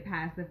not get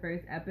past the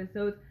first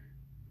episode.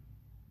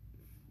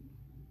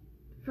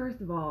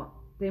 First of all,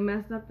 they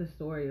messed up the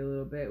story a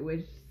little bit,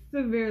 which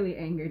severely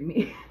angered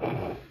me.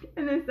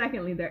 And then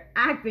secondly, their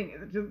acting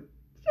is just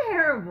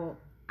terrible.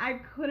 I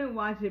couldn't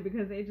watch it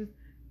because it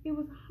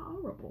was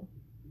horrible.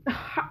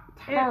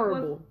 Terrible.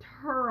 It was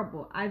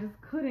terrible. I just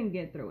couldn't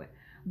get through it.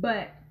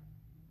 But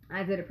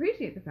I did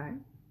appreciate the fact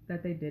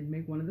that they did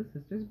make one of the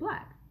sisters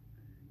black.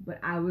 But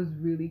I was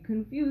really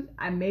confused.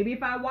 Maybe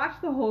if I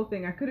watched the whole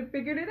thing, I could have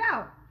figured it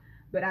out.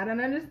 But I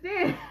don't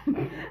understand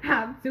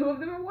how two of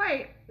them are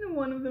white and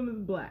one of them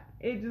is black.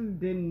 It just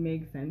didn't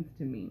make sense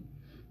to me.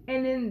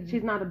 And then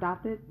she's not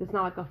adopted. It's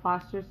not like a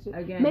foster.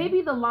 Again,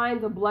 maybe the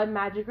lines of blood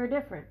magic are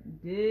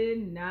different.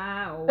 Did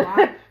not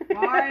watch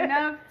far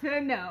enough to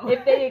know.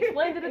 If they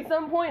explained it at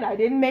some point, I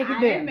didn't make it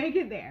there. I didn't make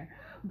it there.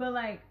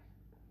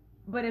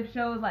 But if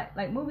shows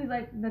like movies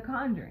like The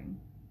Conjuring,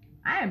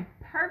 I am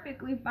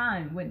perfectly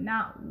fine with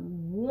not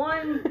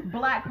one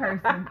black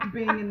person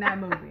being in that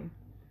movie.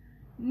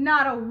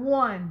 Not a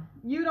one.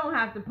 You don't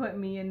have to put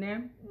me in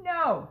there.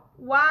 No.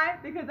 Why?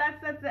 Because that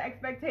sets the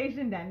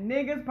expectation that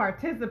niggas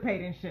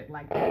participate in shit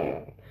like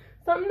that.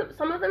 Some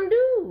of them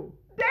do.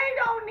 They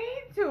don't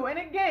need to. And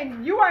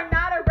again, you are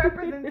not a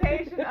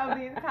representation of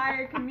the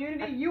entire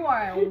community. You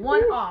are a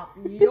one-off.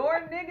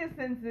 Your nigga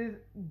senses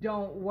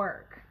don't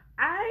work.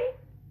 I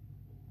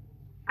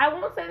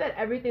won't say that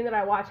everything that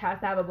I watch has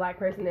to have a black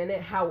person in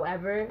it.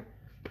 However,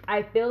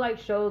 I feel like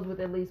shows with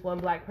at least one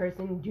black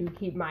person do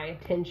keep my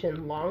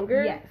attention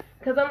longer. Yes.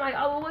 Because I'm like,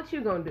 oh, well, what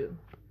you gonna do?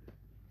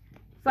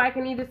 So I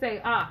can either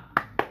say,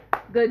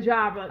 good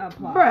job. Like,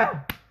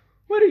 bruh,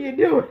 what are you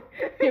doing?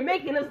 You're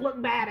making us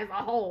look bad as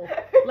a whole.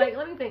 Like,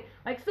 let me think.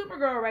 Like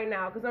Supergirl right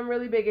now, because I'm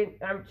really big in,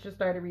 I'm just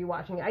started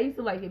rewatching it. I used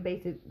to like it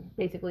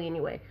basically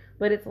anyway.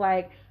 But it's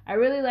like, I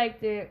really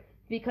liked it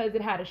because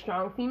it had a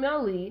strong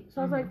female lead.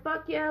 So I was like,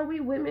 fuck yeah,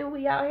 we women,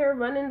 we out here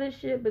running this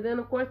shit. But then,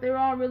 of course, they were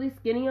all really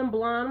skinny and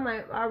blonde. I'm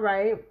like, all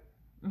right.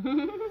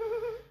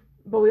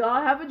 But we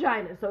all have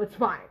vaginas, so it's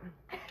fine.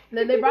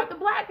 Then they brought the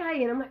black guy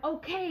in. I'm like,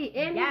 okay,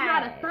 and he's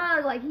not a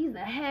thug. Like, he's the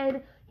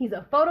head. He's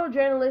a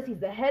photojournalist. He's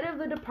the head of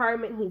the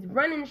department. He's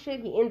running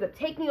shit. He ends up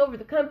taking over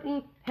the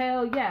company.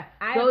 Hell yeah.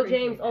 Go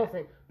James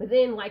Olsen. But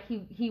then, like,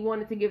 he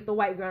wanted to give the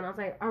white girl. And I was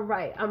like, all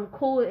right, I'm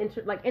cool.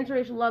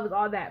 Interracial love is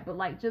all that. But,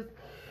 like, just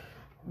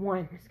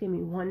give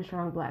me one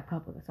strong black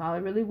couple. That's all I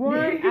really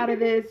want out of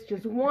this.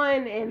 Just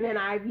one. And then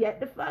I've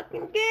yet to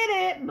fucking get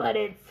it. But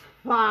it's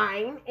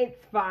fine.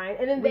 It's fine.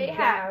 And then they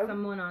have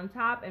someone on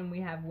top, and we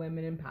have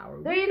women in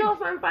power. There you go.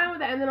 So I'm fine with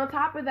that. And then on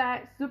top of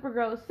that,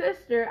 Supergirl's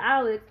sister,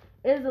 Alex,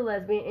 is a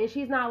lesbian. And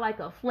she's not like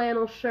a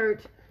flannel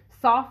shirt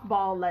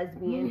softball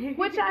lesbian,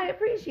 which I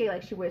appreciate.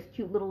 Like, she wears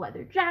cute little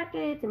leather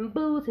jackets and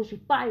boots, and she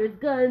fires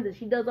guns, and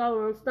she does all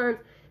her own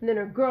stunts. And then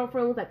her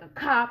girlfriend was like a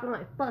cop. I'm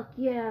like, fuck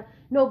yeah,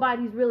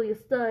 nobody's really a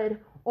stud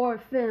or a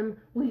femme.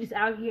 We just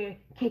out here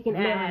kicking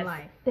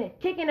ass.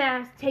 Kicking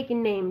ass,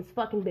 taking names,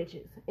 fucking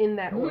bitches in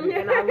that order.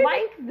 And I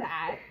like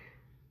that.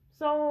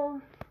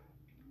 So,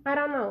 I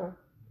don't know.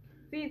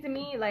 See, to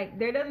me, like,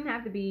 there doesn't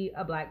have to be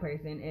a black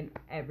person in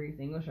every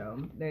single show.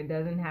 There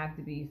doesn't have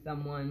to be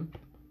someone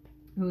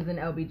who's an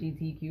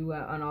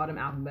LGBTQ on all them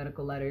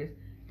alphabetical letters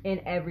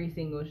in every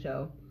single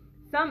show.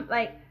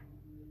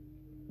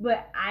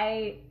 But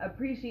I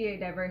appreciate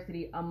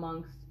diversity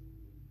amongst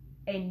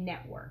a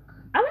network.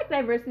 I like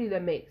diversity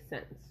that makes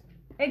sense.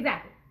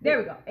 Exactly. There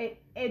we go.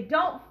 It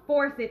don't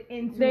force it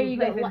into a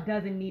place it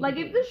doesn't need to be. Like,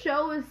 if the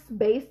show is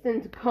based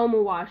in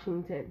Tacoma,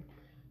 Washington,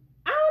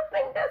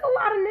 think there's a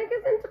lot of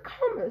niggas in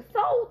Tacoma,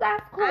 so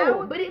that's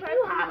cool. But if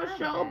you have a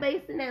show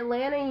based in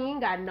Atlanta and you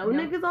ain't got no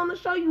niggas on the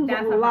show, you's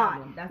a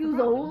lie. You's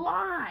a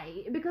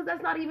lie. Because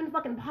that's not even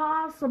fucking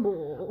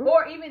possible.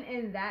 Or even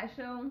in that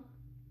show,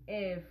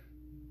 if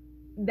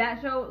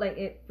that show, like,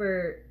 it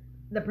for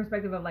the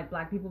perspective of, like,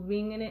 black people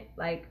being in it,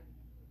 like,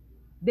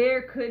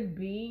 there could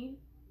be,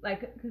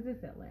 like, because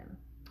it's Atlanta.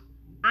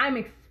 I'm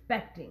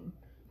expecting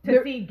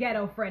to see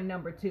Ghetto Friend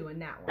number 2 in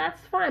that one. That's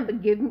fine,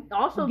 but give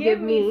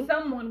me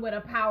someone with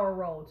a power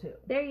role too.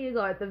 There you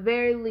go. At the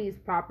very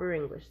least, proper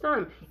English.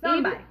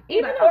 Somebody.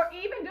 Or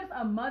even just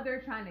a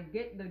mother trying to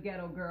get the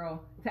ghetto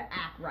girl to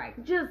act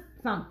right. Just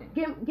something.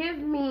 Give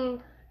me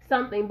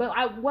something.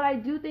 But what I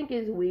do think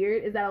is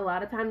weird is that a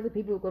lot of times the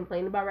people who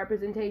complain about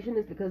representation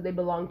is because they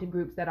belong to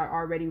groups that are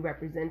already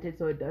represented,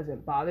 so it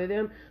doesn't bother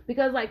them.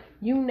 Because, like,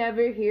 you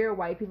never hear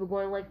white people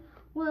going like,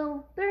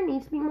 well, there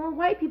needs to be more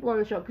white people on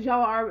the show because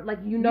y'all are, like,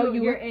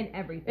 you're in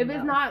everything. If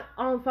it's not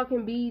on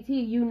fucking BET,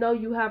 you know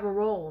you have a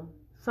role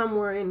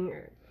somewhere in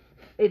here.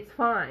 It's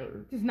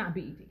fine. Just not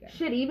BET, guys.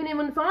 Shit, even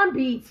when it's on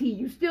BET,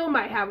 you still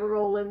might have a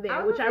role in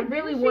there, which I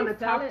really want to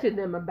talk to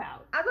them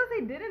about. I was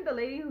gonna say, didn't the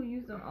lady who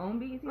used to own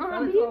BET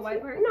sell it to a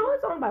white person? No,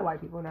 it's owned by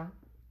white people now.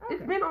 Okay.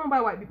 It's been owned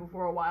by white people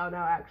for a while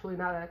now, actually,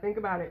 now that I think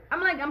about it.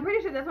 I'm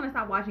pretty sure that's when I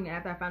stopped watching it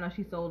after I found out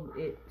she sold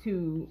it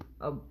to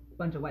a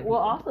bunch of white people. Well,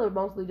 also it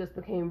mostly just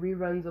became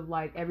reruns of,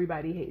 like,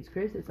 Everybody Hates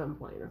Chris at some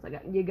point. It's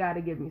like, you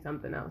gotta give me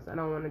something else. I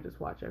don't want to just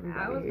watch Everybody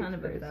Hates Chris. I was kind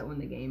of upset when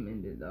the game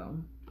ended, though.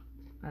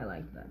 I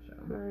liked that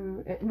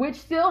show. Which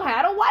still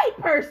had a white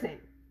person.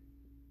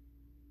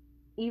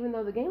 Even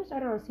though the game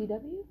started on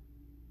CW.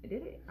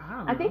 Did it?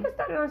 I think it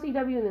started on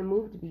CW and then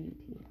moved to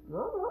BET.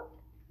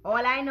 All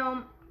I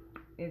know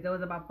is it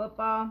was about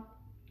football.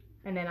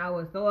 And then I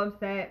was so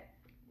upset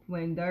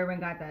when Durbin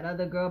got that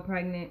other girl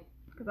pregnant.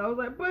 Because I was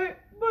like, but,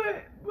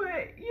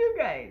 you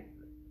guys.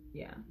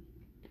 Yeah.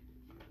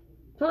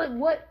 So,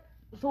 like,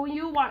 so when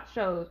you watch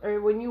shows, or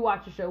when you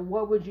watch a show,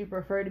 what would you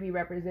prefer to be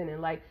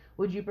represented? Like,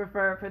 would you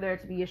prefer for there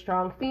to be a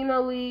strong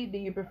female lead? Do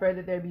you prefer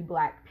that there be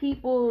black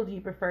people? Do you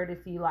prefer to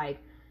see, like,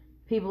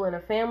 people in a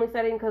family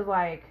setting? Because,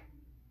 like,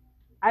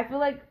 I feel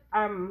like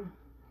I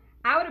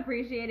would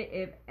appreciate it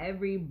if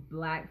every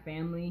black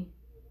family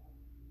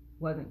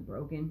wasn't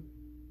broken.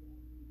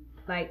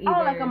 Like,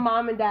 like a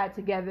mom and dad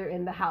together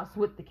in the house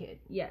with the kid.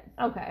 Yes.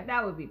 Okay.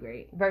 That would be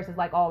great. Versus,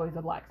 like, always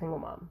a black single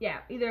mom. Yeah,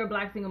 either a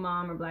black single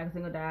mom or black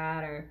single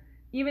dad, or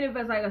even if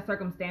it's, like, a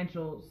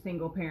circumstantial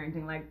single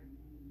parenting, like,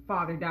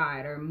 father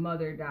died or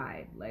mother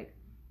died. Like,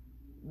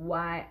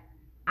 why?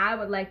 I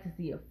would like to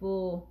see a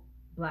full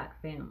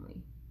black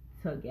family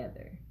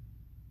together.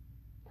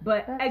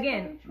 But that's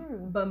again,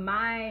 but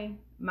my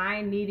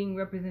needing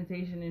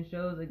representation in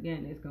shows,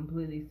 again, is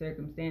completely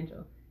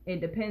circumstantial.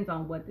 It depends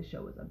on what the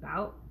show is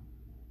about,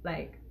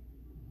 like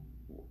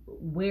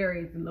where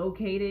it's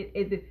located.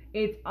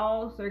 It's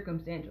all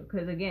circumstantial.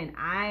 Because again,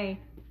 I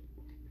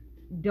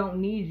don't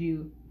need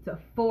you to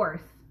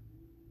force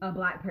a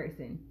black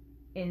person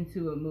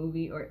into a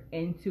movie or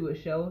into a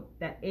show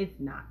that it's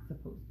not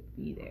supposed to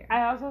be there.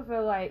 I also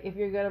feel like if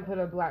you're gonna put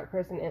a black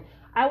person in,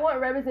 I want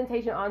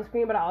representation on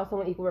screen, but I also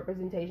want equal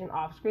representation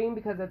off screen,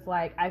 because it's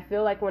like, I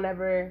feel like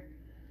whenever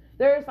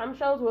there are some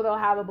shows where they'll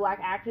have a black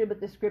actor but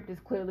the script is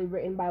clearly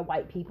written by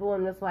white people,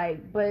 and it's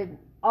like, but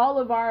all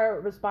of our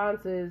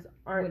responses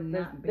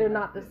they're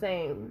not the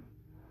same.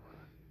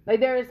 Like,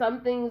 there are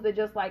some things that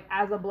just, like,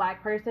 as a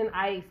black person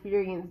I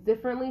experience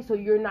differently, so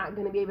you're not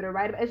gonna be able to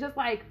write it. It's just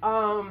like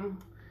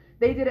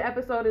they did an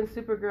episode in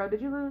Supergirl.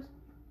 Did you lose?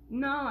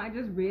 No, I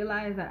just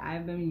realized that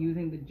I've been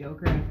using the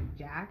Joker as a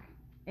jack,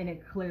 and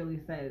it clearly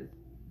says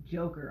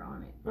Joker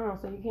on it. Oh,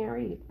 so you can't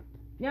read.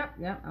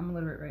 Yep, I'm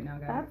illiterate right now,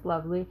 guys. That's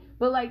lovely.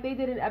 But, like, they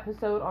did an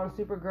episode on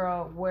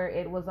Supergirl where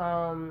it was,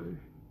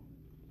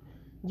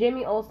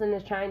 Jimmy Olsen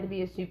is trying to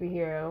be a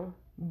superhero,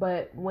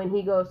 but when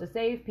he goes to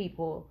save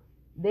people,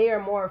 they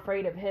are more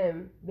afraid of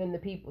him than the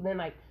people,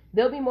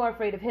 they'll be more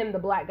afraid of him, the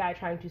black guy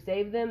trying to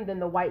save them,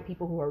 than the white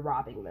people who are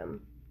robbing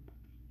them.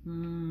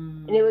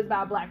 And it was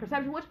about black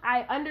perception, which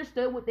I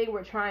understood what they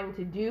were trying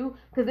to do,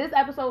 because this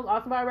episode was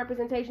also about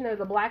representation. There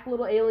was a black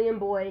little alien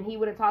boy, and he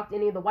wouldn't talk to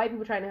any of the white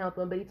people trying to help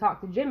him, but he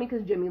talked to Jimmy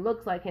because Jimmy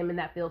looks like him, and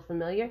that feels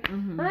familiar.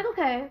 I'm like,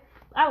 okay,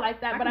 I like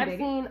that. But I've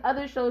seen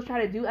other shows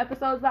try to do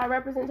episodes about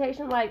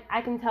representation. Like,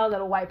 I can tell that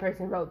a white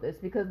person wrote this,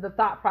 because the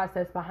thought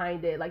process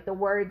behind it, like the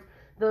words,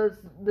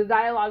 the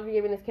dialogue you're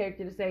giving this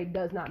character to say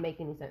does not make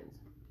any sense,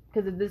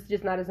 because this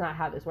is not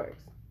how this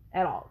works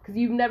at all, because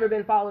you've never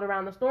been followed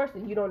around the store, so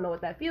you don't know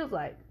what that feels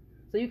like,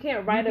 so you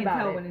can't write about it. You can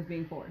tell when it's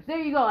being forced. There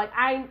you go. Like,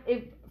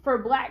 if for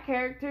black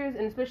characters,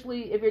 and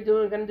especially if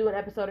you're gonna do an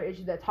episode or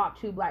issue that talk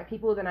to black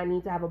people, then I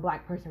need to have a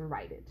black person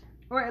write it,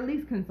 or at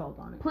least consult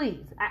on it.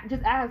 Please,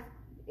 just ask,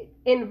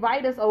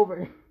 invite us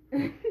over.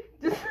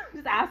 just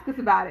ask us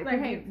about it. Like,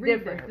 hey,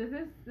 read this.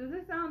 Does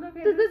this sound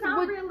okay? Does this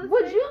sound realistic?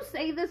 Would you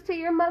say this to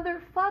your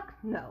mother? Fuck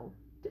no.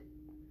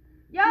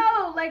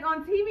 Yo, like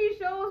on TV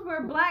shows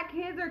where black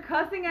kids are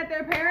cussing at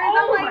their parents.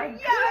 Oh I'm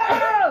like,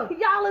 yo,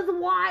 y'all is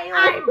wild.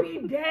 I'd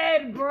be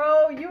dead,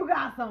 bro. You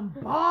got some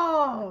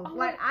balls. Oh,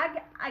 Like,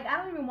 I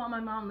don't even want my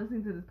mom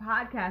listening to this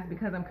podcast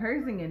because I'm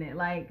cursing in it.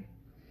 Like,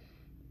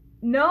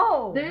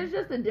 no. There's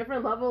just a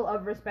different level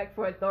of respect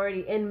for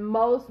authority in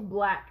most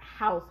black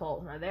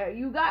households. Now, there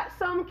you got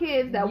some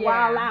kids that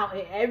wild out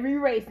in every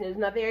race, and there's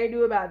nothing they can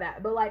do about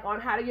that. But like on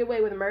How to Get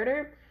Away with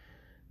Murder,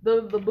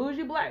 the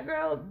bougie black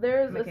girl,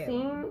 there's a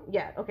scene,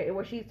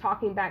 where she's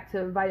talking back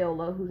to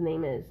Viola, whose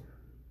name is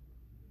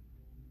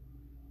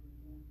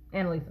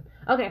Annalisa.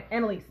 Okay,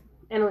 Annalise.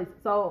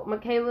 So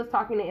Michaela's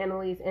talking to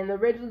Annalise, and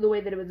originally the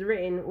way that it was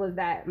written was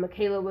that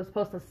Michaela was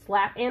supposed to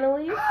slap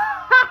Annalise.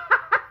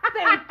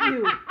 Thank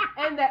you.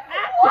 And the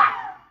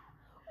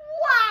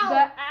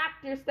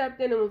actor stepped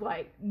in and was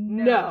like,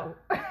 no,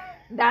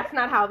 that's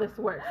not how this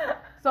works.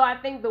 So I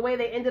think the way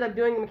they ended up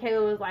doing it,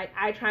 Michaela was like,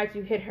 I tried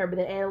to hit her, but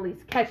then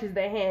Annalise catches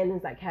their hand and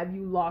is like, have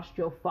you lost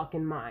your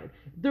fucking mind?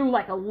 Through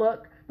like a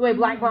look, the way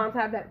black moms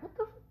have that, what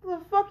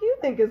the fuck you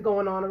think is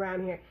going on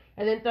around here?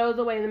 And then throws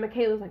away, and then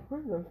Michaela's like,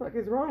 what the fuck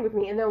is wrong with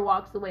me? And then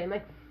walks away. And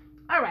like,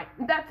 all right,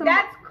 that's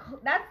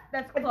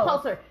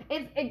closer.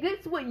 It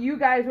gets what you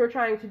guys were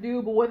trying to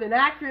do, but with an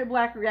accurate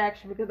black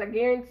reaction, because I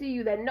guarantee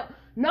you that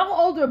no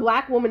older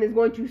black woman is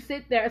going to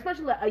sit there,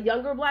 especially a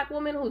younger black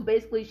woman who's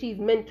basically, she's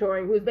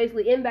mentoring, who's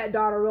basically in that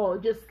daughter role,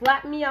 just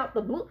slap me out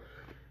the blue.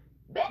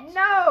 Bitch.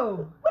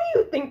 No. What do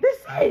you think this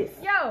is?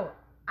 Yo,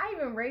 I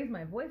even raised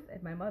my voice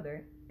at my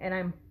mother,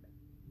 and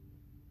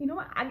you know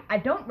what? I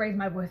don't raise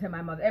my voice at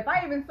my mother. If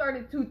I even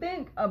started to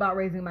think about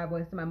raising my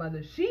voice to my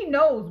mother, she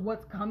knows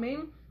what's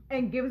coming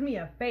and gives me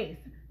a face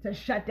to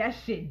shut that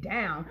shit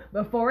down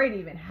before it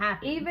even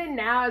happens. Even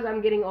now, as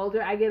I'm getting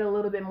older, I get a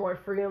little bit more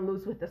free and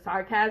loose with the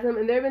sarcasm.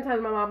 And there have been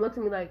times my mom looks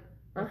at me like,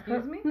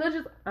 excuse me? No,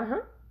 just,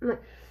 I'm like,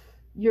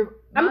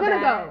 I'm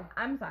gonna go.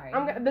 I'm sorry.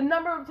 The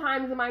number of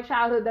times in my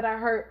childhood that I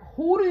heard,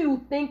 who do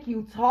you think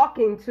you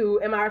talking to?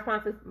 And my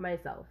response is,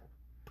 myself.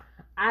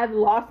 I've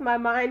lost my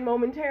mind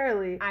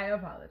momentarily. I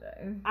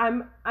apologize.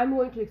 I'm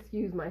going to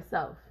excuse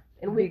myself.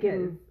 And we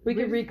can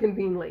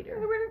reconvene later.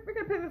 We're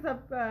gonna pick this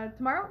up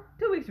tomorrow,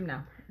 2 weeks from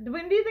now.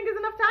 When do you think is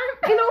enough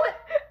time? You know what?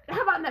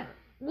 How about never?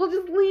 We'll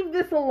just leave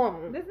this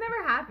alone. This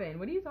never happened.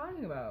 What are you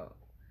talking about?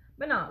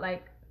 But no,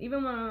 like,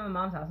 even when I'm at my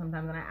mom's house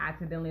sometimes and I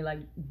accidentally like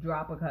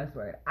drop a cuss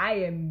word, I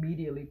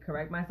immediately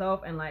correct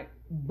myself and like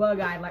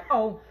bug-eyed, like,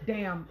 oh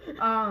damn.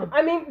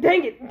 I mean,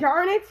 dang it,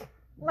 darn it.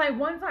 Like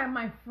one time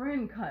my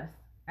friend cussed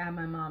at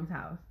my mom's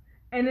house,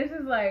 and this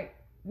is like,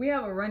 we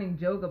have a running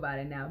joke about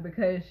it now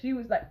because she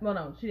was like, well,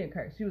 no, she didn't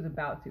curse. She was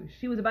about to.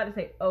 She was about to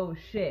say, oh,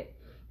 shit,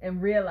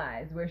 and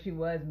realized where she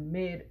was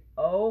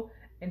mid-oh,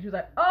 and she was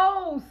like,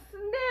 oh,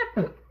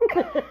 snip.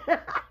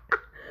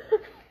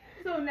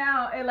 So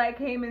now it, like,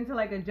 came into,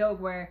 like, a joke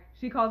where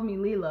she calls me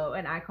Lilo,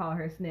 and I call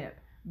her Snip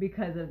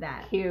because of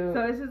that. Cute.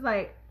 So it's just,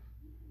 like,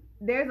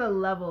 there's a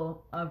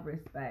level of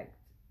respect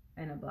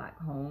in a black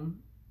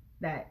home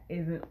that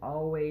isn't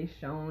always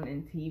shown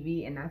in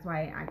TV, and that's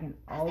why I can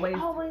always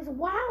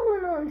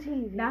wilding on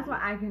TV. That's why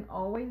I can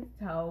always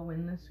tell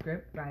when the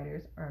script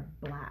writers are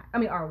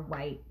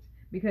white,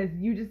 because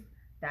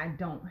that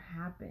don't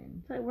happen.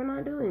 It's like, we're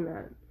not doing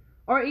that.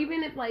 Or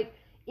even if like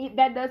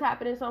that does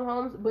happen in some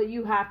homes, but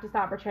you have to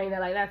stop portraying that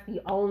like that's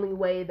the only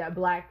way that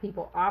black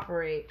people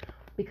operate,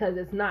 because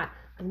it's not.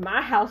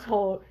 My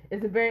household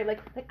is a very like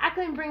I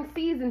couldn't bring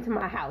C's into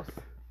my house.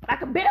 I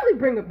could barely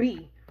bring a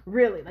B.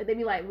 Really, like they'd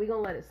be like, "We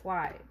gonna let it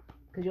slide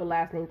because your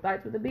last name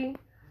starts with a B.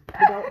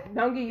 But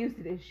don't get used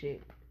to this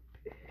shit,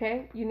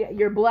 okay?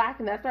 You're black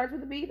and that starts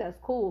with a B. That's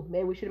cool.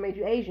 Maybe we should have made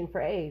you Asian for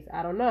A's.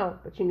 I don't know,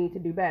 but you need to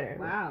do better.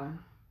 Wow,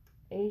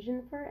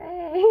 Asian for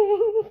A.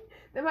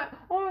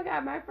 Oh my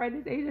god, my friend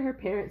is Asian. Her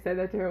parents said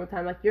that to her one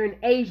time, like, you're an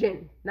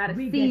Asian, not a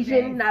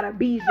Cesian, not a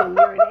Besian.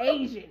 You're an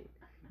Asian.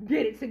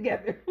 Get it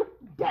together.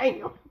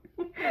 Damn.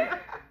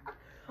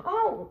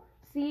 Oh.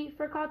 C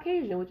for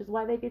Caucasian, which is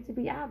why they get to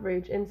be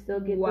average and still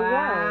get the world.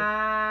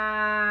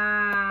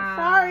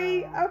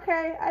 Sorry.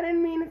 Okay. I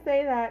didn't mean to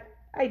say that.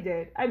 I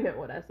did. I meant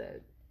what I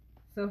said.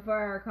 So for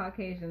our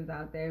Caucasians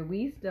out there,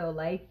 we still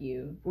like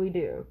you. We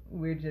do.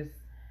 We're just...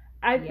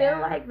 I feel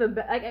like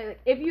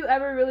if you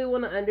ever really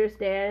want to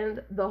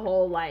understand the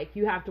whole, like,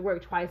 you have to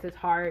work twice as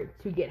hard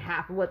to get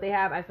half of what they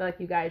have, I feel like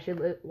you guys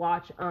should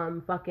watch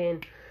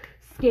fucking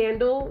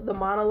Scandal, the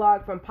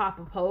monologue from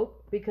Poppa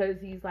Pope, because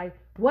he's like,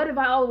 what have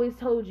I always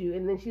told you?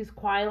 And then she's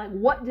crying like,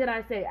 what did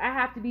I say? I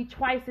have to be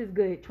twice as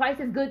good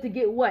to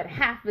get what?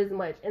 Half as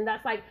much. And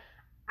that's like,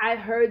 I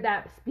heard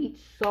that speech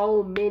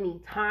so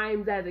many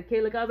times as a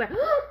kid. Like, I was like,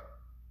 oh,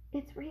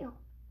 it's real.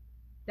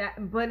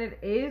 But it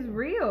is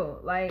real.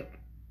 Like,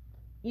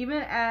 even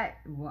at,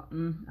 well,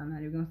 I'm not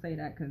even going to say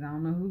that because I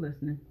don't know who's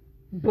listening.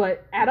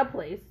 But at a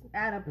place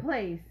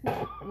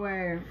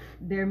where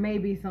there may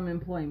be some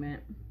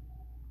employment.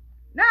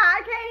 Nah,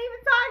 I can't even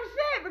talk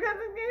shit because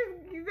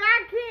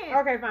I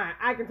can't. Okay, fine.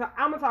 I can talk.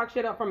 I'm gonna talk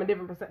shit up from a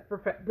different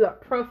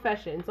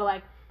profession. So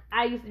like,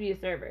 I used to be a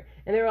server,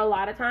 and there were a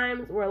lot of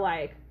times where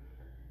like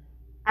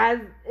as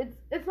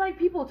it's like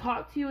people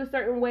talk to you a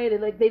certain way.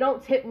 They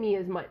don't tip me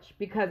as much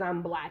because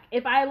I'm black.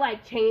 If I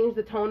like change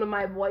the tone of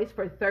my voice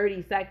for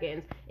 30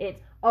 seconds,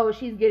 it's, oh,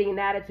 she's getting an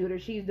attitude or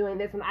she's doing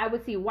this. And I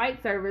would see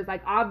white servers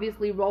like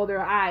obviously roll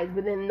their eyes,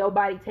 but then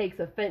nobody takes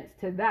offense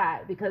to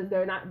that because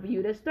they're not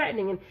viewed as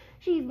threatening and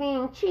she's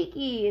being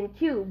cheeky and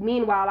cute.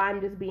 Meanwhile,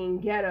 I'm just being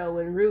ghetto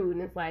and rude,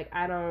 and it's like,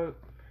 I don't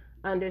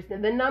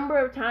understand the number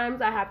of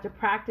times I have to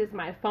practice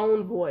my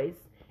phone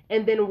voice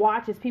and then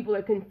watch as people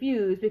are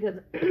confused because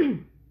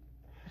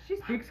she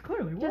speaks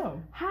clearly.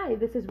 Whoa. Hi,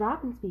 this is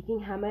Robin speaking.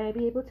 How may I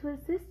be able to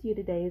assist you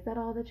today? Is that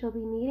all that you'll be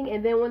needing?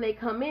 And then when they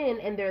come in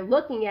and they're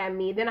looking at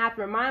me, then I have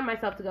to remind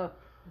myself to go,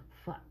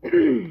 fuck.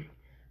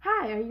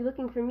 Hi, are you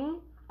looking for me?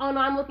 Oh, no,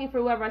 I'm looking for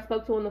whoever I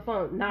spoke to on the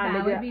phone. Nah,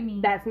 that nigga, would be me.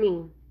 That's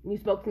me. You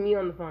spoke to me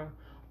on the phone.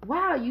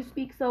 Wow, you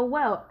speak so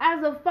well.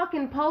 As a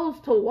fucking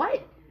opposed to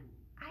what?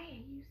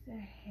 I used to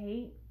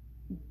hate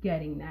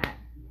getting that.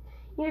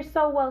 You're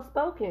so well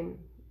spoken.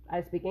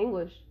 I speak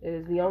English. It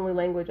is the only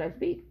language I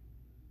speak.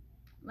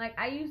 Like,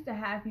 I used to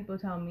have people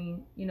tell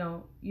me, you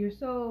know, you're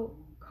so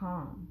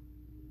calm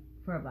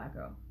for a black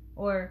girl.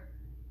 Or,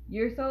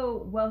 you're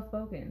so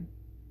well-spoken.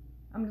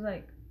 I'm just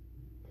like,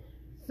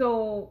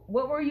 so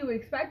what were you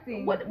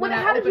expecting?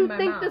 How did you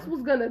think this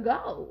was gonna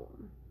go?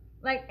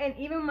 Like, and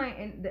even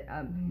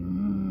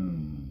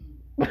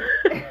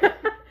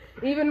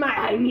even my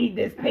I need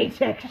this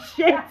paycheck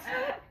shit.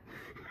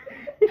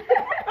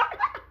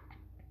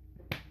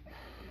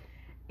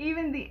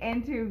 Even the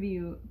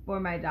interview for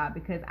my job,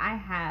 because I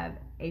have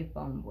a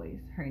phone voice.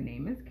 Her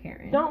name is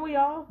Karen. Don't we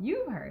all?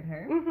 You've heard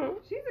her. Mm-hmm.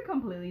 She's a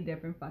completely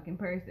different fucking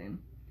person.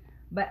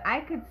 But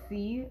I could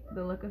see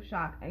the look of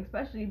shock,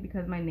 especially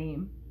because my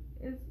name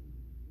is...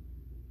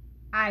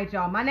 Alright,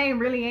 y'all. My name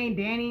really ain't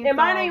Danny. And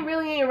my name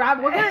really ain't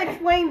Robin. We're going to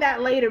explain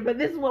that later, but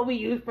this is what we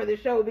use for the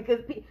show because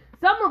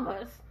some of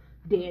us,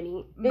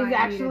 Danny, is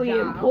actually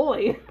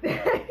employed.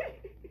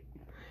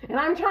 And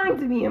I'm trying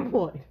to be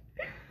employed.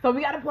 So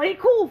we gotta play it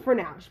cool for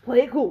now. Just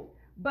play it cool.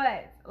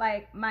 But,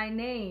 like, my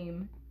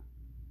name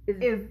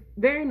is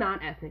very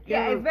non-ethnic.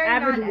 Yeah, it's very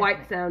average non-ethnic.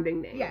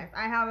 white-sounding name. Yes,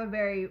 I have a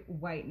very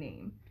white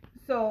name.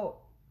 So,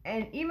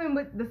 and even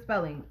with the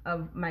spelling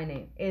of my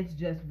name, it's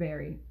just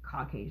very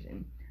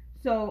Caucasian.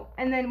 So,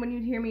 and then when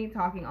you hear me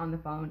talking on the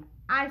phone,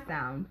 I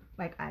sound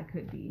like I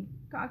could be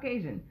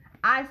Caucasian.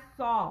 I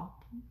saw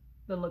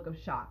the look of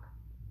shock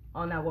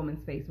on that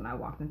woman's face when I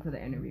walked into the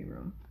interview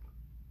room.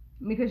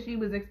 Because she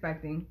was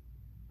expecting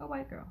a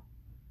white girl.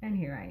 And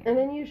here I am. And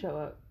then you show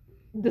up.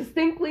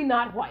 Distinctly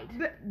not white.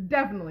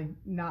 Definitely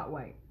not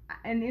white.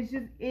 And it's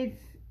just, it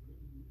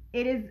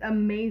is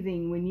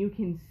amazing when you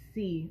can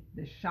see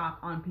the shock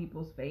on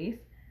people's face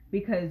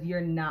because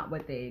you're not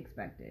what they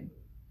expected.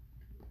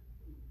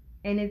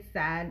 And it's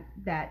sad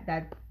that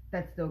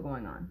that's still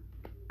going on.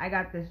 I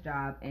got this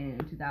job in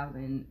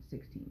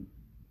 2016.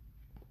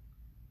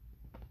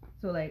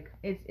 So, like,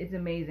 it's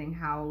amazing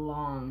how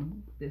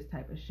long this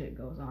type of shit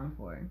goes on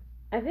for.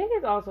 I think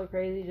it's also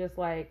crazy just,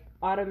 like,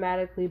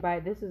 automatically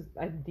this is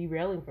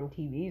derailing from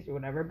TVs or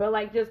whatever, but,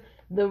 like, just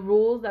the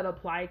rules that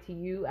apply to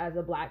you as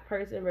a black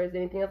person versus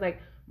anything else. Like,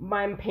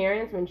 my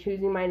parents, when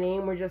choosing my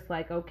name, were just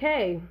like,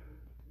 okay,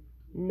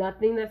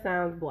 nothing that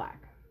sounds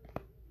black.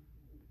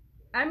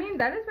 I mean,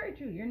 that is very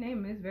true. Your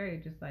name is very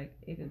just, like,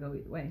 it could go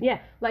either way. Yeah,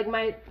 like,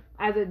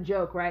 as a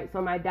joke, right?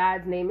 So my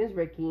dad's name is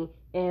Ricky,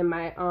 and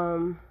my,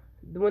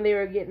 when they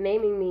were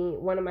naming me,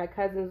 one of my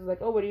cousins was like,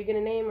 oh, what are you going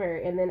to name her?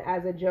 And then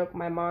as a joke,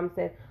 my mom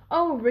said,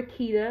 oh,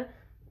 Rakita.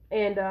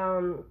 And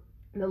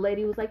the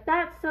lady was like,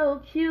 that's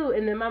so cute.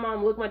 And then my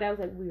mom looked at my dad and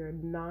was like, we are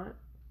not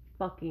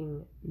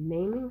fucking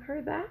naming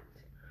her that.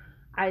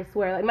 I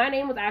swear. Like, my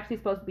name was actually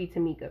supposed to be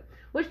Tamika,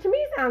 which to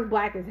me sounds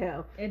black as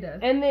hell. It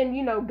does. And then,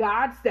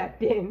 God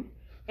stepped in.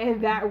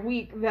 And that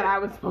week that I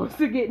was supposed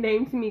to get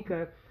named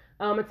Tamika,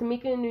 a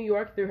Tamika in New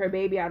York threw her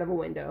baby out of a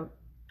window.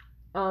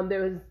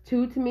 There was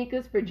 2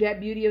 Tamikas for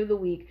Jet Beauty of the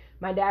Week.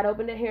 My dad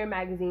opened a hair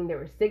magazine. There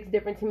were 6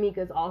 different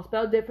Tamikas, all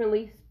spelled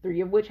differently, 3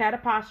 of which had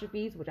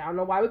apostrophes, which I don't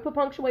know why we put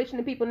punctuation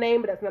in people's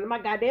names, but that's none of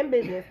my goddamn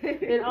business.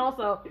 And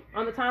also,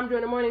 on the Time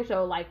During the Morning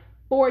Show, like,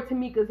 4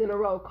 Tamikas in a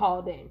row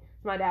called in.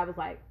 So my dad was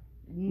like,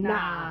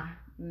 nah,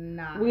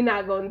 we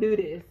not gonna do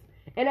this.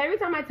 And every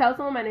time I tell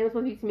someone my name is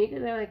supposed to be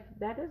Tamika, they're like,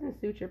 that doesn't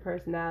suit your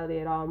personality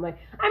at all. I'm like,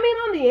 I mean,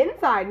 on the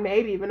inside,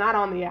 maybe, but not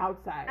on the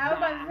outside. I was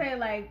about to say,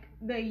 like,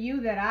 the you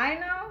that I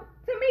know,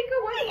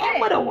 Tamika was it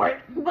would have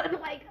worked,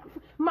 but, like,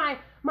 my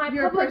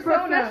your public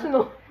persona.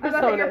 professional persona. I was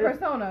about to say your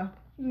persona.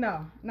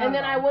 No. And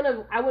then I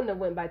wouldn't have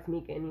went by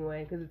Tamika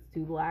anyway, because it's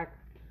too black.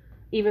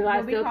 Even though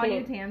I still call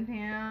can't. You Tam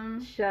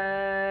Tam.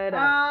 Shut up.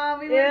 Oh,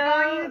 we would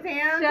call you Tam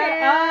Tam.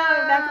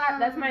 Shut up.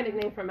 That's my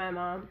nickname for my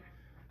mom.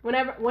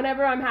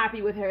 Whenever I'm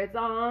happy with her, it's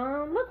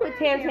look what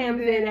Tam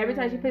Tam's in. Every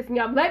time she pisses me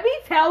off, let me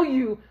tell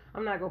you,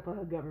 I'm not gonna put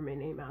her government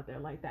name out there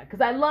like that because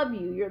I love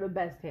you. You're the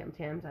best Tam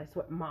Tams. I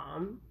swear,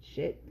 Mom.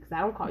 Shit, because I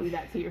don't call you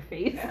that to your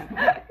face.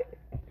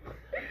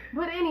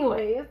 But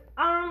anyways,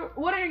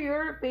 what are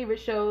your favorite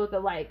shows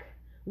that, like,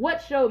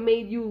 what show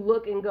made you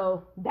look and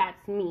go,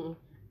 that's me,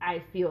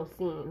 I feel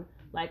seen?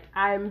 Like,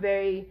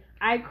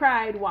 I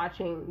cried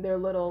watching their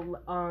little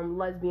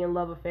lesbian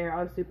love affair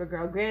on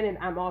Supergirl. Granted,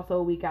 I'm also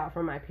a week out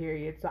from my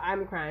period, so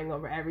I'm crying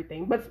over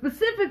everything. But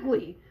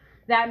specifically,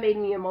 that made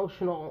me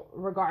emotional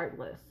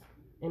regardless.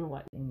 And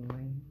what?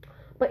 Anyway.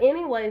 But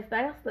anyways,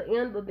 that's the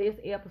end of this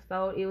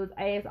episode. It was,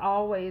 as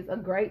always, a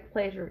great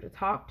pleasure to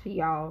talk to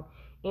y'all.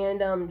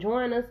 And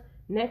join us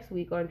next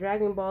week on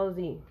Dragon Ball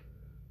Z.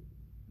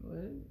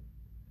 What?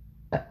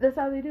 That's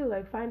how they do.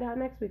 Like, find out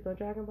next week on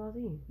Dragon Ball Z.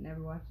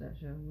 Never watched that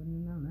show.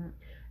 Wouldn't have known that.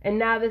 And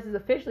now this is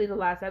officially the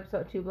last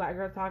episode of Two Black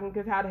Girls Talking,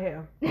 because how the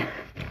hell?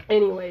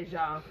 Anyways,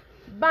 y'all.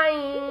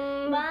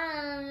 Bye.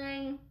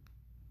 Bye.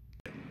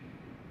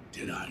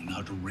 Did I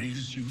not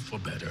raise you for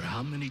better?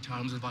 How many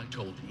times have I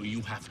told you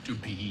you have to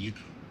be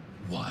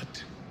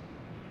what?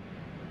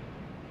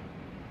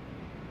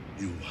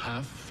 You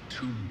have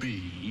to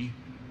be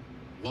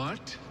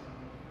what?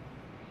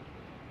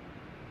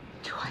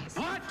 Twice.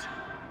 What?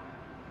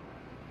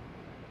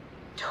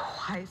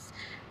 Twice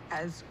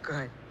as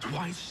good.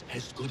 Twice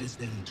as good as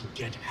them to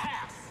get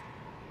half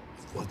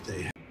of what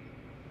they have.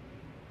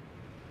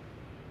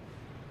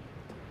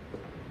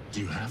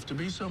 Do you have to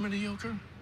be so mediocre?